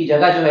 उनकी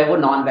जगह जो है वो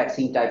non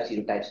vaccine type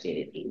सीरोटाइप्स ले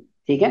लेती है,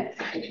 ठीक है.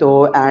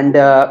 तो एंड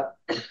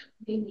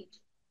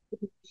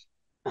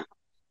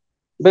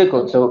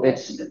बिल्कुल. So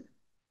it's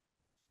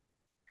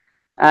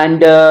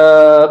and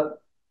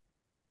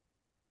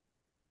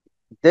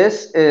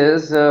this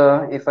is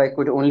if I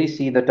could only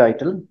see the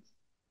title.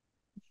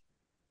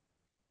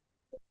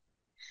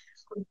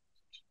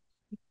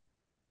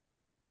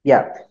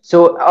 Yeah.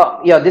 So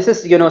this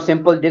is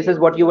simple. This is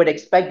what you would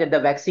expect, that the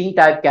vaccine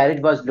type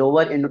carriage was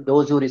lower in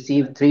those who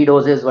received 3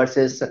 doses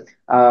versus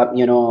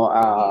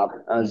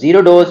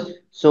 0 dose.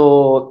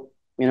 So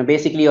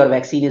basically your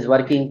vaccine is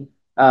working.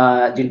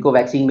 जिनको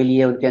vaccine मिली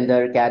है उनके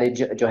अंदर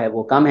carriage जो है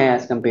वो कम है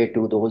as compare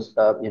to those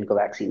जिनको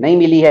vaccine नहीं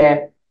मिली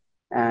है.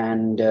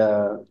 And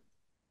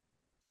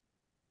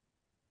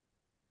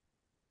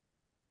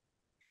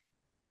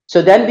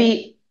so then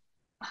we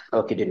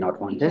Okay, did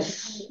not want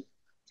this.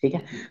 ठीक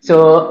है.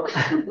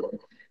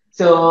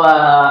 So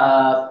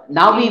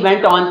now we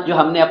went on. जो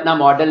हमने अपना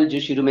मॉडल जो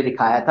शुरू में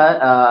दिखाया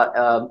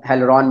था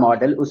हेलरॉन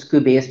मॉडल, उसके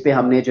बेस पे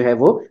हमने जो है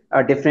वो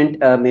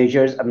डिफरेंट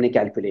मेजर्स हमने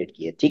कैलकुलेट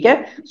किए. ठीक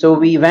है. So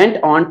we went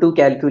on to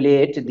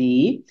calculate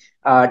the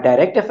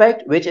direct effect,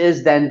 which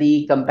is then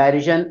the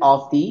comparison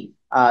of the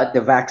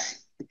vaccine.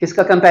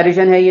 किसका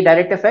comparison है ये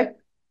direct effect?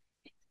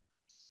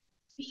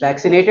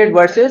 Vaccinated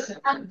versus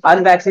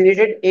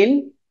unvaccinated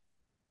in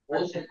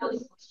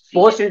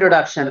post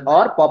introduction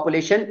or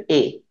population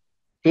A.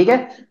 ठीक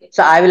है.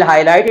 So I will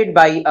highlight it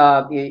by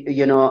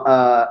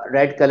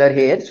red color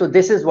here. So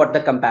this is what the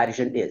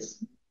comparison is.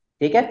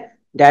 ठीक है.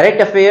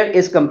 Direct affair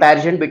is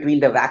comparison between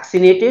the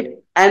vaccinated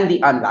and the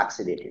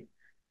unvaccinated.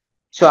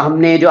 So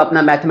हमने जो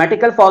अपना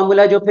mathematical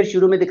formula जो फिर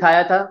शुरू में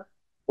दिखाया था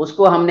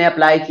उसको हमने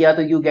अप्लाई किया,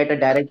 तो you get a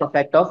direct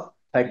effect of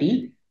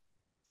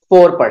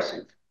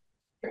 34%.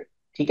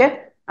 ठीक है.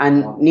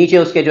 एंड नीचे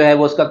उसके जो है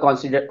वो उसका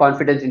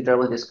कॉन्फिडेंस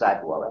इंटरवल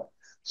डिस्क्राइब हुआ है.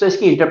 सो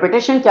इसकी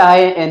इंटरप्रिटेशन क्या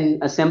है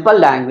in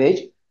simple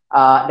language?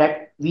 That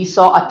we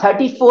saw a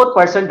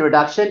 34%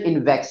 reduction in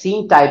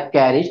vaccine type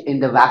carriage in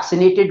the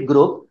vaccinated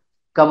group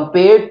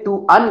compared to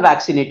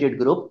unvaccinated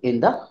group in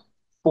the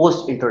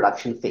post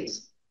introduction phase.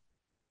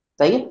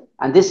 सही है.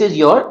 And this is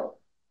your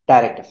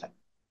direct effect.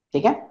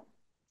 ठीक है.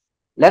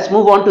 Let's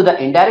move on to the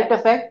indirect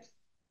effect.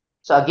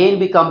 So again,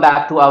 we come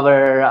back to our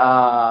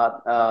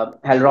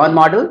Heilron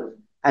model,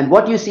 and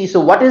what you see. So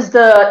what is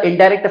the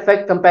indirect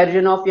effect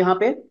comparison of यहाँ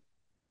पे?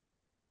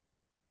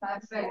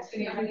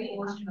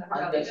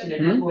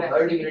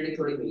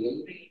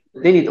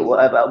 नहीं तो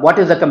what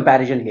is the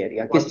comparison here?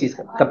 या किस चीज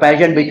का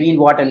comparison between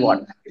what and what?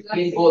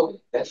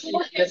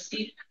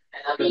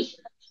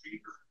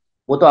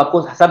 वो तो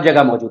आपको सब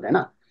जगह मौजूद है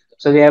ना.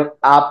 So we have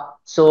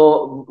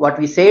so what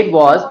we said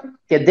was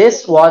that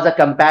this was a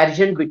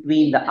comparison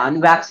between the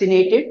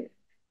unvaccinated,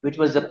 which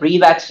was the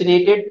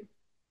pre-vaccinated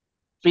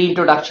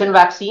pre-introduction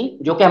vaccine,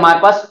 जो कि हमारे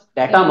पास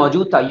डाटा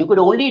मौजूद था. You could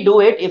only do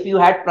it if you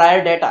had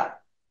prior data.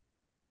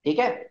 ठीक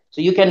है.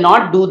 So you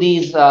cannot do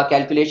these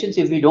calculations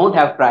if you don't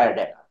have prior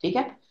data. ठीक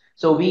है.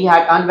 So we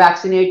had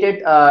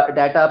unvaccinated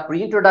data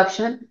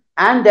pre-introduction,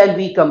 and then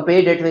we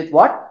compared it with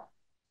what?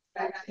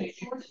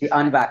 The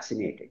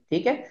unvaccinated.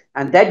 ठीक है.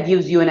 And that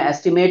gives you an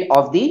estimate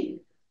of the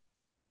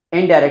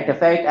indirect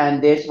effect,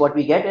 and this what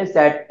we get is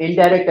that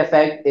indirect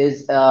effect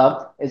is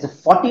a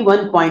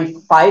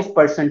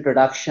 41.5%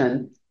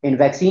 reduction in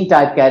vaccine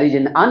type carriage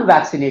in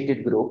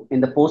unvaccinated group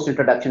in the post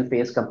introduction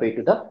phase compared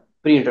to the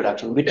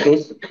pre-introduction, which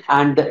is,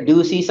 and do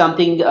you see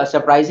something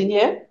surprising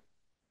here?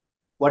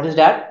 What is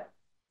that?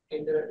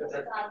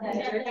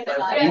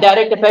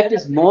 Indirect effect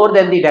is more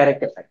than the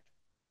direct effect.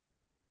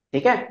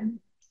 Okay.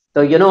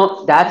 So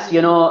that's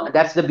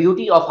the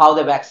beauty of how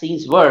the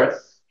vaccines work,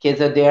 is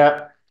that they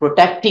are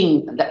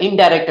protecting the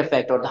indirect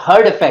effect, or the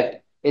herd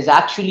effect is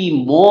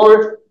actually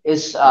more,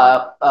 is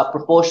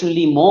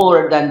proportionally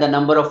more than the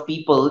number of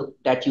people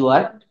that you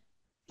are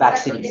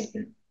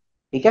vaccinating.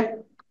 Okay.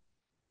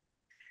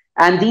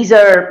 And these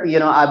are,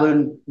 I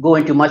wouldn't go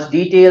into much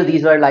detail.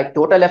 These are like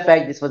total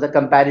effect. This was a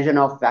comparison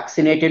of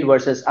vaccinated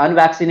versus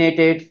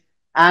unvaccinated.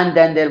 And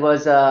then there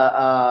was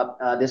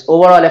this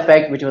overall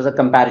effect, which was a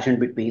comparison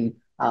between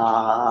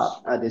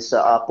this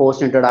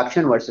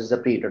post-introduction versus the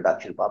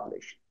pre-introduction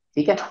population.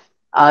 Okay.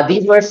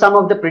 These were some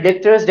of the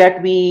predictors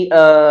that we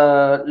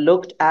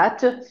looked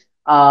at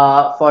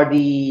for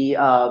the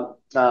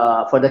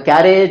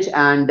carriage.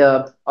 And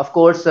of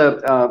course,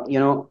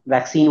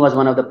 vaccine was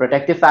one of the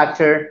protective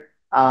factor.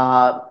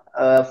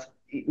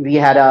 We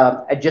had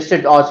a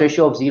adjusted odds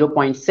ratio of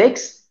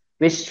 0.6,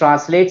 which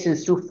translates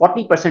into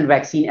 40%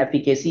 vaccine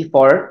efficacy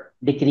for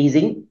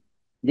decreasing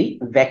the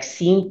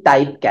vaccine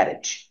type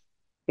carriage.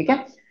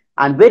 Okay,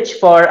 and which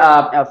for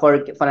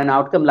an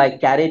outcome like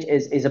carriage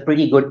is a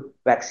pretty good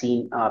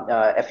vaccine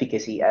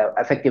efficacy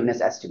effectiveness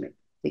estimate.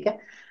 Okay,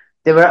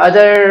 there were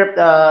other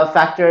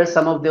factors.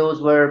 Some of those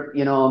were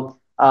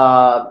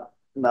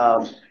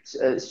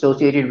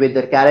associated with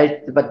the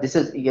carriage, but this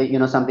is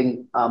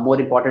something more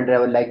important that I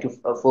would like to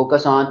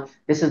focus on.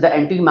 This is the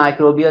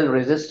antimicrobial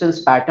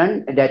resistance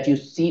pattern that you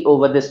see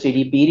over the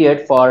steady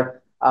period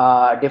for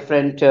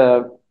different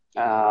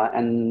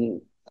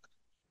and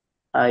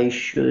I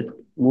should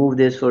move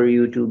this for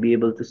you to be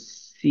able to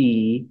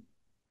see.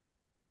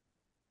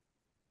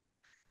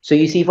 So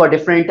you see for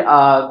different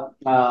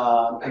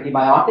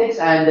antibiotics,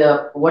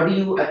 and what do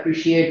you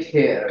appreciate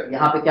here?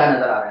 यहाँ पे क्या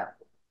नजर आ रहा है?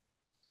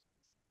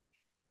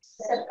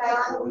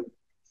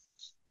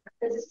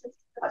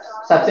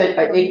 सबसे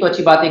एक तो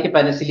अच्छी बात है कि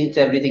पेनिसिलिन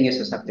से एवरीथिंग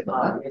इज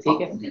ससेप्टेबल.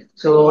 ठीक है.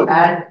 So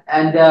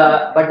and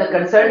but the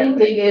concerning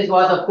thing is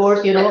was of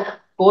course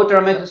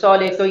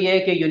कोट्रामेथोसोल. एक तो ये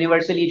कि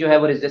यूनिवर्सली जो है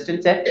वो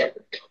रेजिस्टेंस है,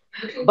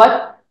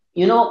 but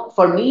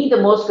for me the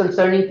most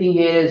concerning thing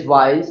here is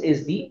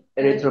the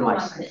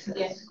erythromycin.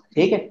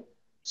 ठीक है.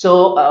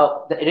 So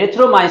the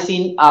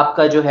erythromycin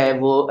आपका जो है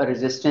वो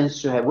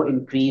रेजिस्टेंस जो है वो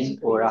इंक्रीज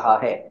हो रहा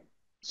है.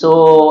 So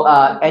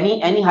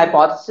any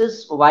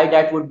hypothesis why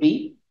that would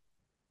be?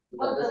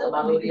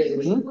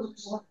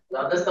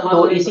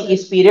 तो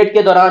इस पीरियड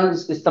के दौरान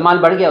इस्तेमाल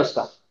बढ़ गया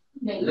उसका?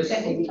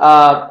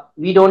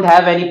 We don't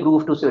have any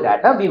proof to show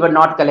data. We were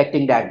not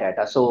collecting that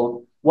data.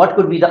 So what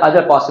could be the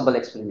other possible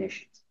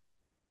explanations?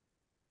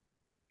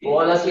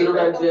 कौन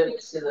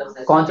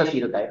सा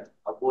सीरोटाइप?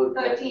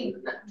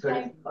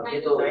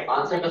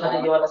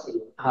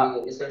 हाँ.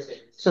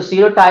 So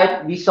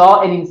serotype, we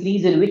saw an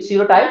increase in which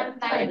serotype?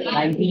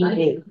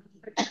 19A.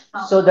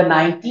 So the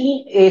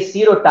 19A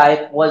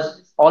serotype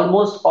was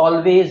almost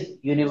always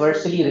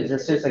universally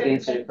resistant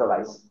against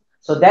erythromycin.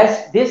 So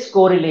this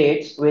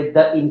correlates with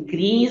the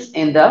increase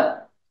in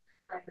the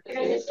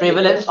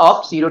prevalence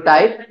of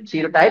serotype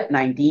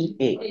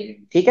 19A.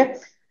 ठीक है?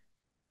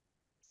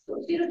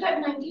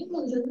 Serotype 19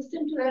 was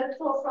resistant to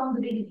erythro from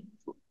the beginning.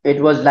 It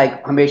was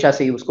like हमेशा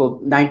से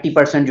उसको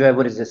 90% जो है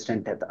वो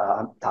resistant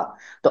था.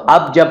 तो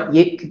अब जब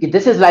ये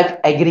this is like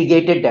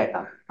aggregated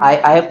data.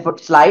 I have put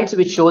slides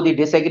which show the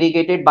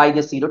disaggregated by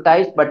the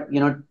serotypes, but you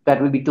know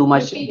that will be too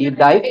much deep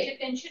dive. Pay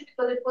attention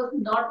because it was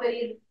not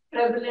very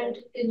prevalent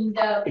in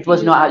the. It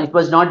was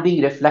not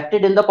being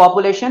reflected in the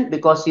population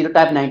because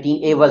serotype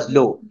 19A was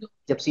low.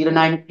 जब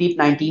serotype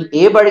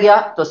 19A बढ़ गया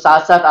तो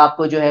साथ साथ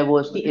आपको जो है वो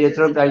उसकी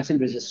erythromycin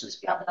resistance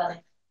भी आता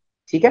है.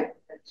 ठीक है?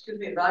 Excuse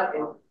me,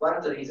 Imran, one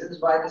of the reasons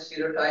why the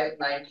serotype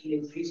 19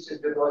 increased is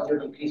because you're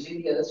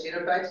decreasing the other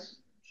serotypes?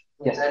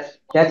 Yes,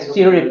 that's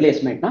sero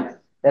replacement, ना?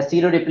 That's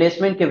sero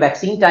replacement के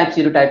vaccine type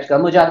serotypes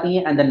कम हो जाती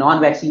हैं and the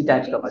non-vaccine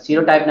types come.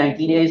 Serotype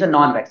 19A is a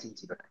non-vaccine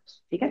serotype.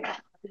 ठीक है?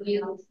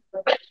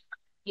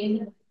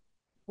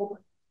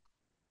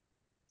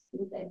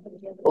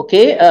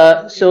 Okay,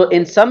 so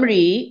in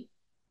summary,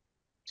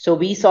 so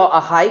we saw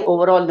a high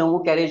overall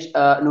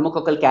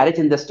pneumococcal carriage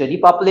in the study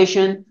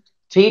population.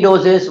 3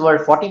 doses were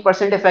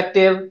 40%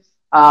 effective.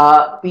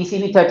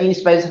 PCV13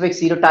 specific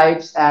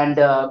serotypes and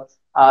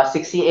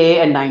 60A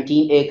and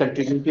 19A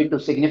contributed to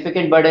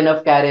significant burden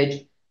of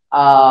carriage.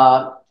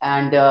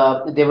 And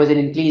there was an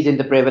increase in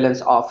the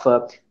prevalence of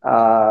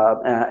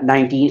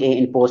 19A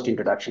in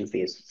post-introduction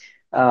phase.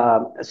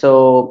 And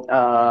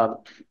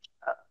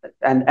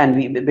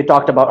we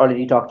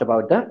already talked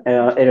about the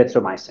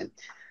erythromycin.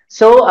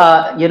 So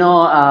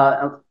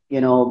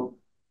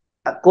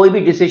कोई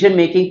भी decision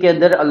making के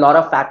अंदर a lot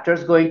of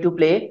factors going to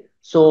play.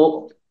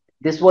 So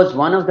this was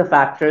one of the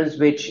factors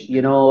which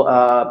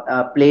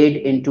played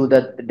into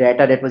the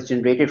data that was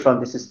generated from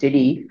this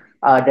study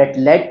that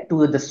led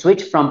to the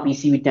switch from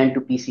PCV10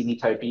 to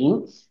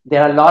PCV13.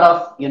 There are a lot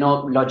of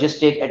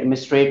logistic,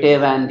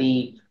 administrative, and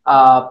the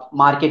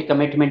market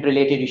commitment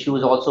related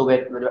issues also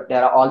where they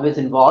are always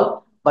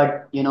involved.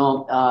 But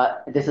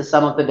this is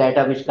some of the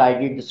data which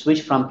guided the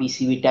switch from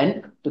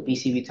PCV10 to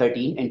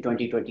PCV13 in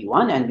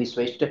 2021, and we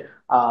switched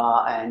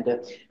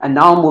and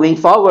now moving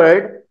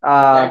forward.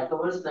 That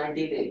covers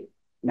 19A.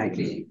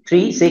 3,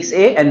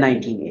 6A and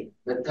 19A.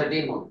 The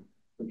 13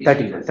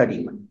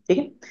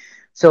 okay.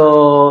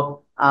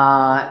 So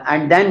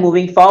and then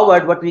moving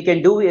forward, what we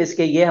can do is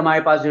कि ये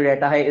हमारे पास जो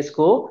data है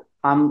इसको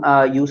हम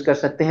use कर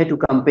सकते हैं to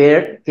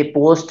compare कि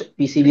post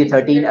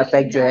PCV13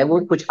 effect जो है वो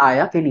कुछ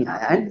आया कि नहीं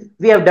आया. And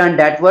we have done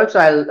that work, so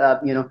I'll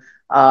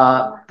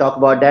talk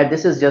about that.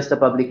 This is just the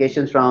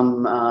publications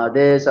from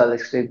this. I'll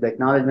explain the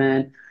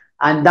acknowledgement.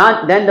 And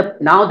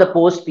now the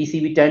post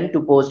PCV10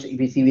 to post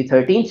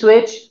PCV13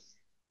 switch.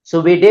 So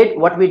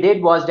what we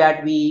did was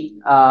that we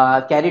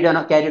carried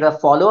a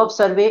follow-up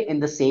survey in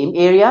the same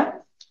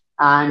area,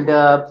 and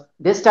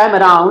this time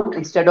around,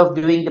 instead of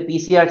doing the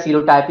PCR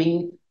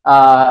serotyping,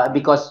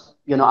 because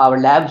our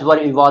labs were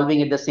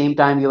evolving at the same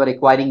time, we were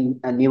acquiring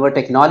newer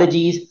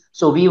technologies,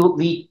 so we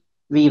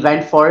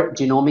went for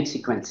genomic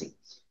sequencing,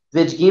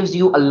 which gives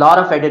you a lot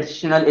of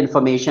additional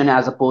information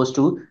as opposed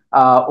to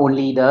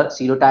only the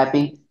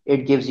serotyping.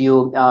 It gives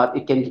you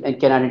it can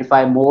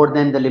identify more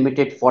than the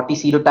limited 40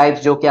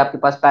 serotypes जो कि आपके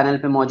पास panel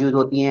पे मौजूद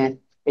होती हैं.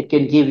 It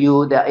can give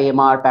you the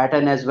AMR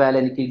pattern as well,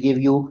 and it can give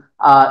you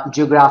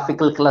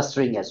geographical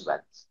clustering as well.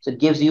 So it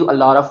gives you a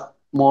lot of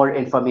more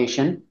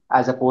information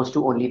as opposed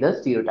to only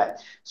the serotype.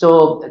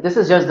 So this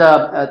is just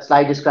the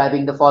slide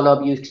describing the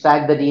follow-up. You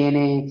extract the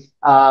DNA,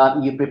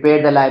 you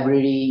prepare the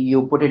library,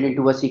 you put it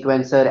into a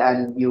sequencer,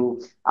 and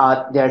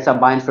there are some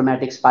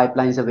bioinformatics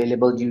pipelines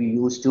available you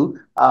use to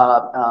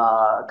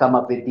come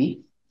up with the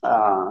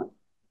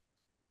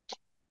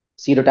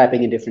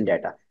serotyping in different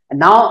data. And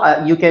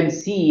now you can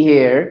see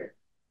here,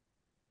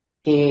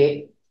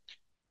 okay.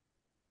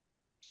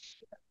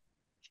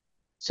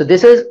 So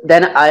this is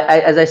then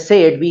as I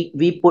said,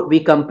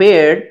 we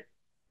compared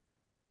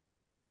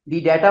the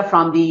data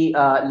from the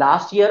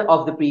last year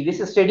of the previous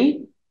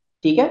study.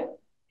 Okay?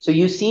 So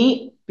you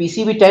see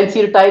PCV10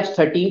 serotypes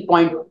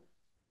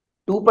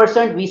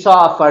 13.2%. We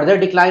saw a further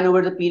decline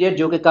over the period,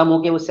 जो कि कम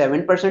होके वो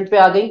 7% पे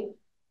आ गई,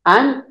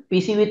 and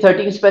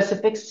PCV13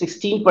 specific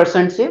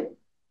 16% से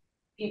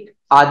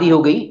आधी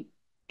हो गई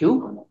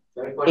to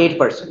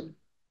 8%.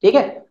 ठीक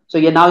है? So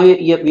now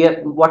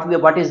what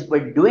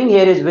we're doing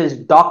here is we're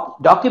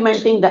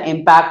documenting the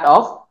impact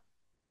of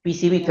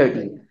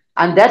PCV13.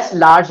 And that's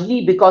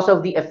largely because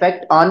of the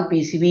effect on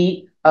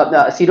PCV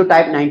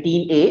serotype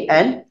 19A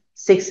and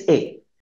 6A.